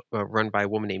 run by a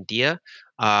woman named Dia.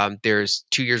 There's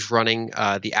 2 years running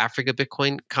the Africa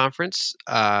Bitcoin conference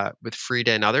with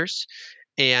Frida and others.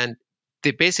 And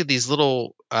basically these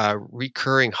little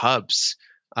recurring hubs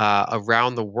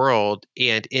around the world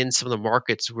and in some of the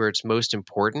markets where it's most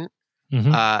important,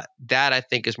 Hmm. that I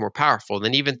think is more powerful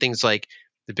than even things like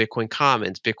the Bitcoin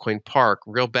Commons, Bitcoin Park,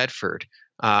 Real Bedford,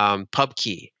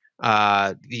 PubKey,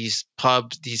 these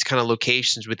pubs, these kind of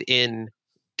locations within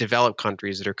developed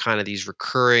countries that are kind of these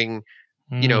recurring,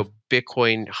 Mm.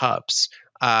 Bitcoin hubs.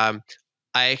 I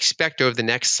expect over the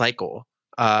next cycle,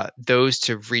 those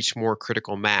to reach more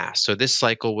critical mass. So this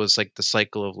cycle was like the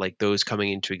cycle of like those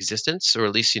coming into existence, or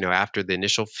at least after the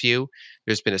initial few,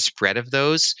 there's been a spread of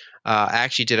those. I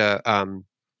actually did a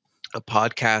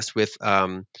podcast with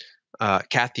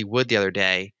Kathy Wood the other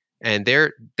day, and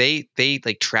they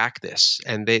like track this,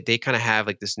 and they kind of have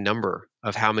like this number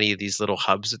of how many of these little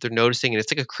hubs that they're noticing, and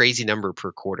it's like a crazy number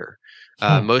per quarter.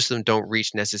 Hmm. Most of them don't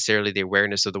reach necessarily the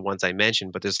awareness of the ones I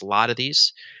mentioned, but there's a lot of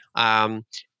these.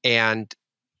 And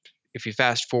if you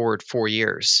fast forward 4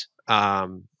 years,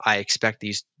 I expect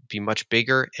these to be much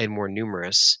bigger and more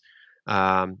numerous.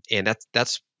 And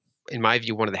that's in my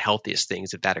view one of the healthiest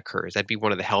things if that occurs. That'd be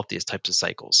one of the healthiest types of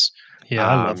cycles. Yeah,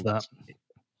 I love Um, that.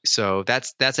 so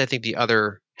that's I think the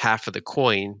other half of the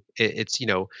coin. It's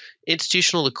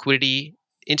institutional liquidity.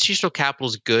 Institutional capital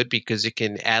is good because it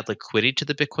can add liquidity to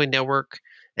the Bitcoin network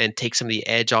and take some of the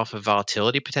edge off of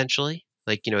volatility potentially.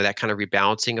 Like that kind of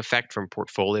rebalancing effect from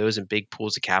portfolios and big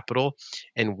pools of capital,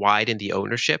 and widen the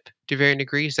ownership to varying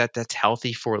degrees. That's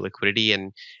healthy for liquidity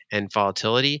and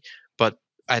volatility. But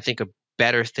I think a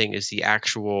better thing is the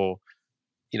actual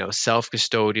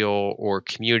self-custodial or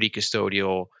community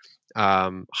custodial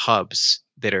hubs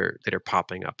that are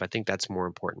popping up. I think that's more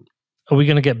important. Are we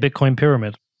going to get Bitcoin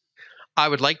pyramid? I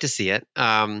would like to see it.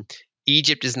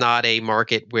 Egypt is not a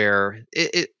market where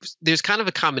there's kind of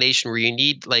a combination where you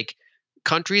need like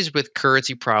countries with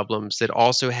currency problems that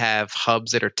also have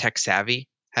hubs that are tech savvy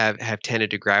have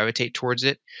tended to gravitate towards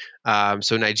it.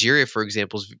 So Nigeria, for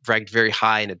example, is ranked very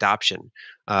high in adoption.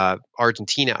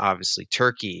 Argentina, obviously,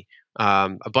 Turkey,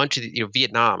 a bunch of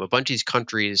Vietnam, a bunch of these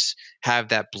countries have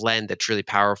that blend that's really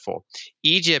powerful.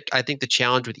 Egypt, I think the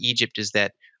challenge with Egypt is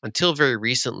that until very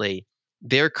recently,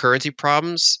 their currency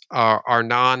problems are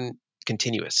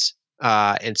non-continuous.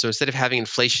 And so instead of having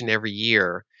inflation every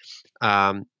year,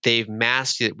 they've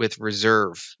masked it with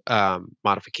reserve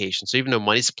modification. So even though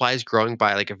money supply is growing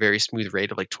by like a very smooth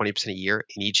rate of like 20% a year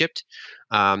in Egypt,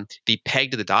 the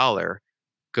peg to the dollar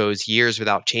goes years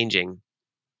without changing,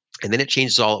 and then it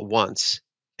changes all at once,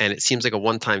 and it seems like a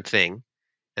one-time thing,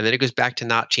 and then it goes back to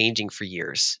not changing for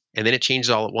years, and then it changes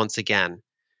all at once again.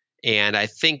 And I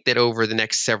think that over the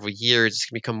next several years, it's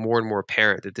going to become more and more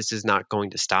apparent that this is not going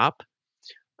to stop.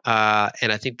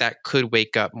 And I think that could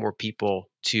wake up more people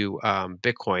to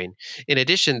Bitcoin. In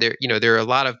addition, there are a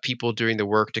lot of people doing the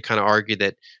work to kind of argue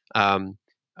that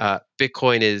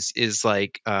Bitcoin is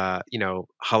like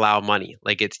halal money.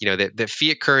 Like it's the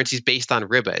fiat currency is based on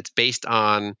riba. It's based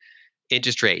on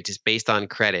interest rates. It's based on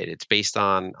credit. It's based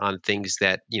on things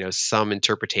that some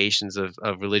interpretations of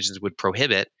religions would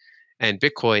prohibit. And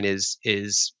Bitcoin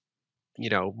is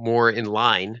more in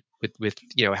line with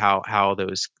how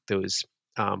those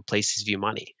places view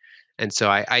money. And so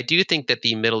I do think that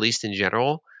the Middle East in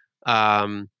general,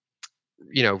 um,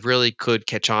 really could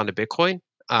catch on to Bitcoin.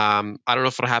 I don't know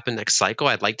if it'll happen next cycle.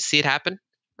 I'd like to see it happen.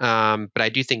 But I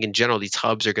do think in general these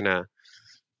hubs are going to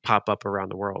pop up around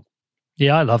the world.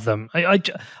 Yeah, I love them. I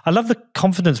love the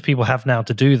confidence people have now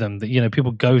to do them. That, you know,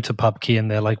 people go to PubKey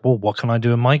and they're like, "Well, what can I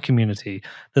do in my community?"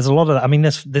 There's a lot of that. I mean,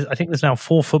 there's I think there's now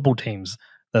 4 football teams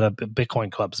that are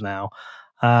Bitcoin clubs now.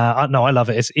 No, I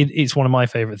love it. It's one of my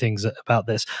favorite things about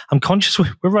this. I'm conscious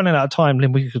we're running out of time,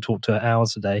 Lyn. We could talk to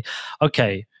hours a day.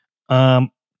 Okay,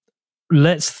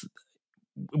 let's.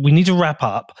 We need to wrap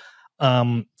up.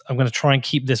 I'm going to try and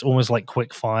keep this almost like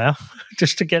quick fire,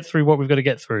 just to get through what we've got to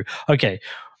get through. Okay.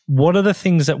 What are the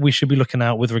things that we should be looking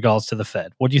at with regards to the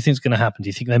Fed? What do you think is going to happen? Do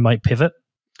you think they might pivot?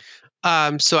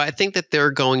 So I think that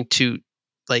they're going to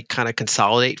like kind of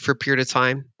consolidate for a period of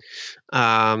time.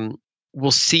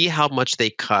 We'll see how much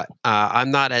they cut.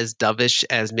 I'm not as dovish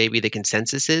as maybe the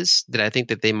consensus is, that I think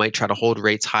that they might try to hold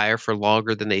rates higher for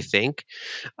longer than they think.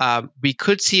 We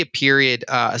could see a period,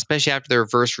 especially after the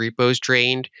reverse repos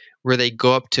drained, where they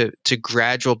go up to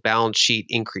gradual balance sheet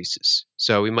increases.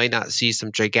 So we might not see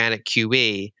some gigantic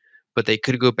QE, but they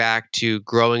could go back to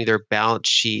growing their balance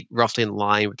sheet roughly in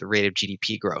line with the rate of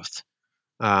GDP growth.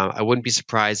 I wouldn't be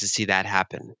surprised to see that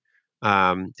happen.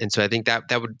 And so I think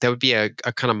that would be a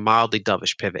kind of mildly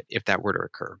dovish pivot if that were to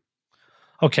occur.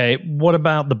 Okay, what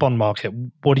about the bond market?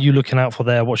 What are you looking out for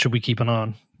there? What should we keep an eye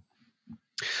on?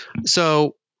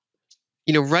 So,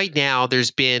 right now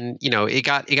there's been, it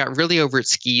got really over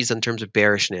its skis in terms of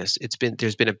bearishness.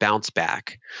 There's been a bounce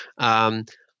back.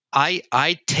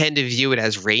 I tend to view it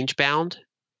as range bound,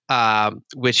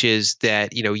 which is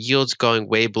that yields going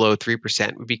way below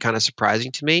 3% would be kind of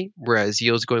surprising to me, whereas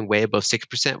yields going way above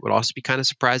 6% would also be kind of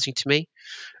surprising to me.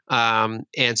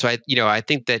 And so I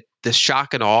think that the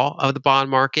shock and awe of the bond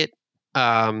market,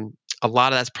 a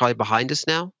lot of that's probably behind us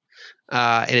now,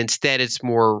 and instead it's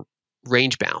more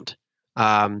range bound.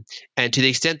 And to the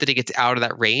extent that it gets out of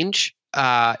that range,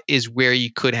 is where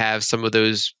you could have some of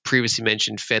those previously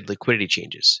mentioned Fed liquidity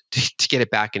changes to get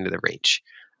it back into the range.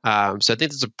 So I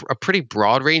think it's a pretty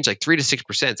broad range, like 3 to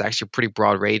 6% is actually a pretty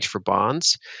broad range for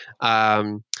bonds.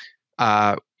 So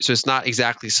it's not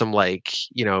exactly some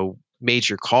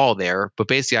major call there, but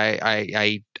basically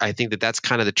I think that that's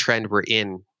kind of the trend we're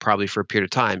in probably for a period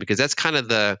of time, because that's kind of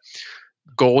the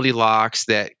Goldilocks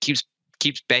that keeps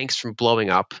banks from blowing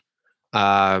up,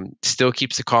 still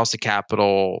keeps the cost of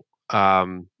capital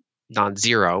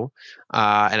non-zero,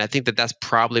 and I think that that's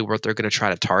probably what they're going to try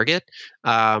to target.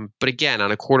 But again,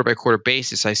 on a quarter-by-quarter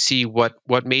basis, I see what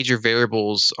major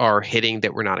variables are hitting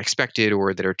that were not expected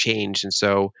or that are changed, and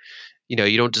so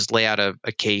you don't just lay out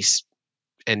a case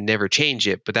and never change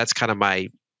it. But that's kind of my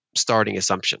starting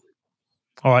assumption.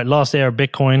 All right, last area of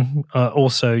Bitcoin.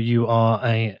 Also, you are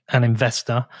an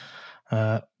investor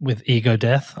with Ego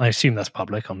Death. I assume that's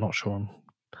public. I'm not sure I'm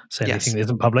saying anything that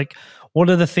isn't public. What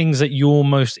are the things that you're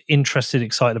most interested,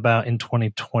 excited about in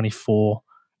 2024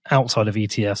 outside of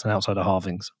ETFs and outside of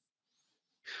halvings?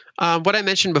 What I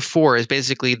mentioned before is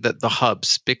basically the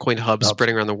hubs, Bitcoin hubs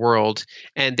spreading around the world,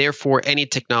 and therefore any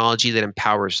technology that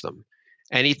empowers them,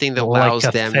 anything that allows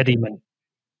them. Fediment.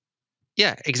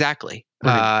 Yeah, exactly.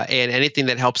 And anything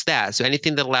that helps that. So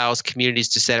anything that allows communities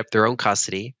to set up their own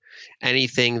custody,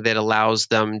 anything that allows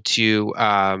them to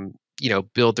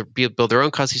build their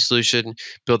own custody solution,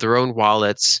 build their own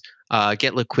wallets,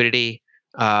 get liquidity,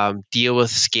 deal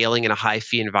with scaling in a high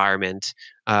fee environment.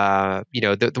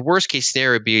 The worst case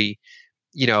scenario would be,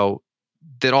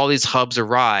 that all these hubs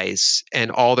arise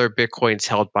and all their Bitcoins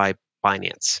held by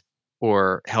Binance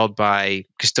or held by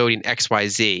custodian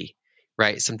XYZ,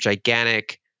 right? Some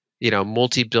gigantic,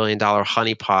 multi-billion-dollar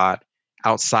honeypot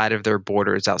outside of their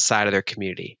borders, outside of their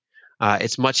community.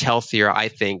 It's much healthier, I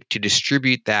think, to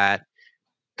distribute that,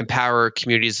 empower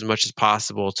communities as much as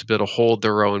possible to be able to hold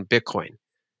their own Bitcoin.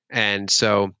 And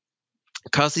so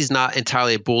custody is not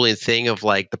entirely a Boolean thing of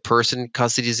like the person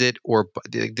custodies it, or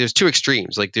there's two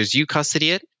extremes. Like there's you custody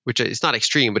it, which it's not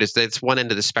extreme, but it's one end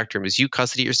of the spectrum is you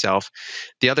custody it yourself.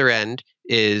 The other end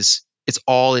is it's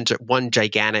all into one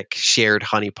gigantic shared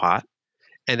honeypot.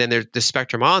 And then there's the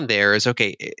spectrum on there is,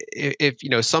 okay,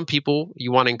 if some people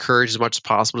you want to encourage as much as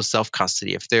possible to self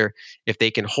custody if they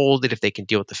can hold it, if they can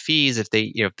deal with the fees, if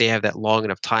they have that long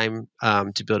enough time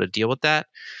to be able to deal with that.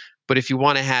 But if you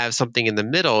want to have something in the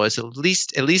middle, is at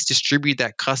least distribute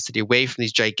that custody away from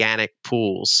these gigantic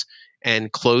pools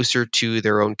and closer to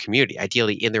their own community,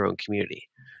 ideally in their own community.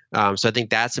 So I think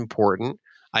that's important.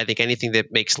 I think anything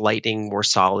that makes Lightning more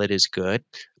solid is good.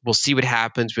 We'll see what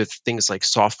happens with things like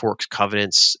soft forks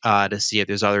covenants to see if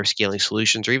there's other scaling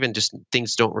solutions, or even just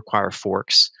things don't require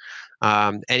forks.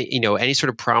 And any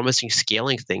sort of promising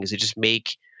scaling things that just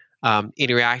make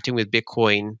interacting with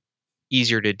Bitcoin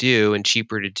easier to do and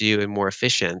cheaper to do and more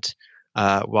efficient,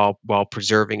 while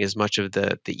preserving as much of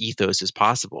the ethos as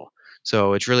possible.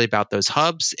 So it's really about those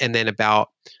hubs, and then about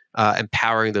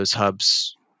empowering those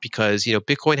hubs, because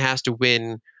Bitcoin has to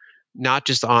win not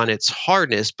just on its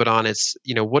hardness, but on its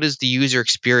what is the user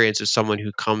experience of someone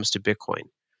who comes to Bitcoin.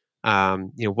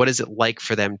 What is it like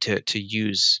for them to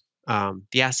use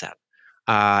the asset?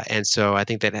 And so I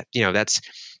think that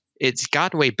it's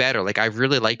gotten way better. Like I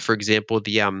really liked, for example,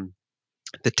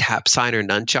 the tap sign or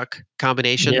nunchuck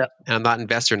combination. Yeah. And I'm not an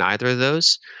investor in either of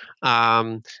those.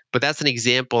 But that's an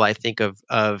example, I think,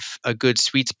 of a good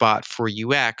sweet spot for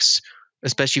UX,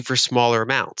 especially for smaller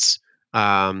amounts.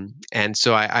 And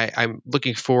so I'm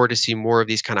looking forward to see more of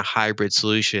these kind of hybrid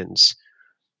solutions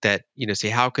that say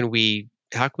how can we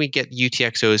get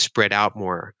UTXOs spread out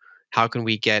more? How can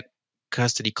we get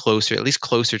custody closer, at least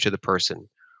closer to the person,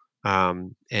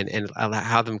 and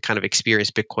have them kind of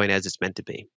experience Bitcoin as it's meant to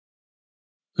be.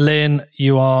 Lyn,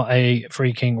 you are a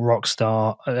freaking rock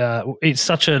star. It's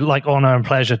such a honor and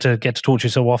pleasure to get to talk to you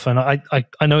so often. I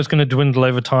know it's going to dwindle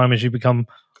over time as you become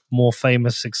more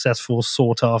famous, successful,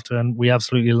 sought after, and we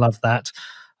absolutely love that.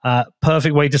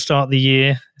 Perfect way to start the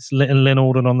year. It's Lyn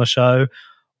Alden on the show.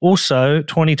 Also,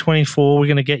 2024, we're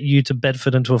going to get you to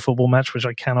Bedford into a football match, which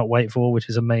I cannot wait for, which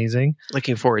is amazing.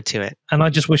 Looking forward to it. And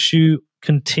I just wish you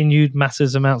continued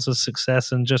massive amounts of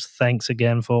success, and just thanks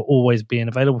again for always being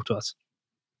available to us.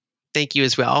 Thank you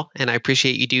as well, and I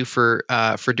appreciate you for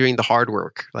doing the hard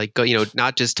work,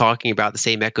 not just talking about the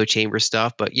same echo chamber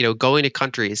stuff, but going to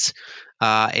countries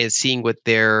and seeing what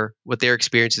their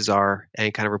experiences are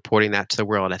and kind of reporting that to the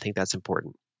world. I think that's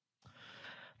important.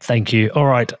 Thank you. All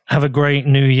right, have a great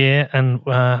new year, and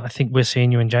I think we're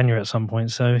seeing you in January at some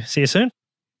point. So see you soon.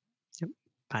 Yep.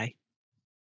 Bye.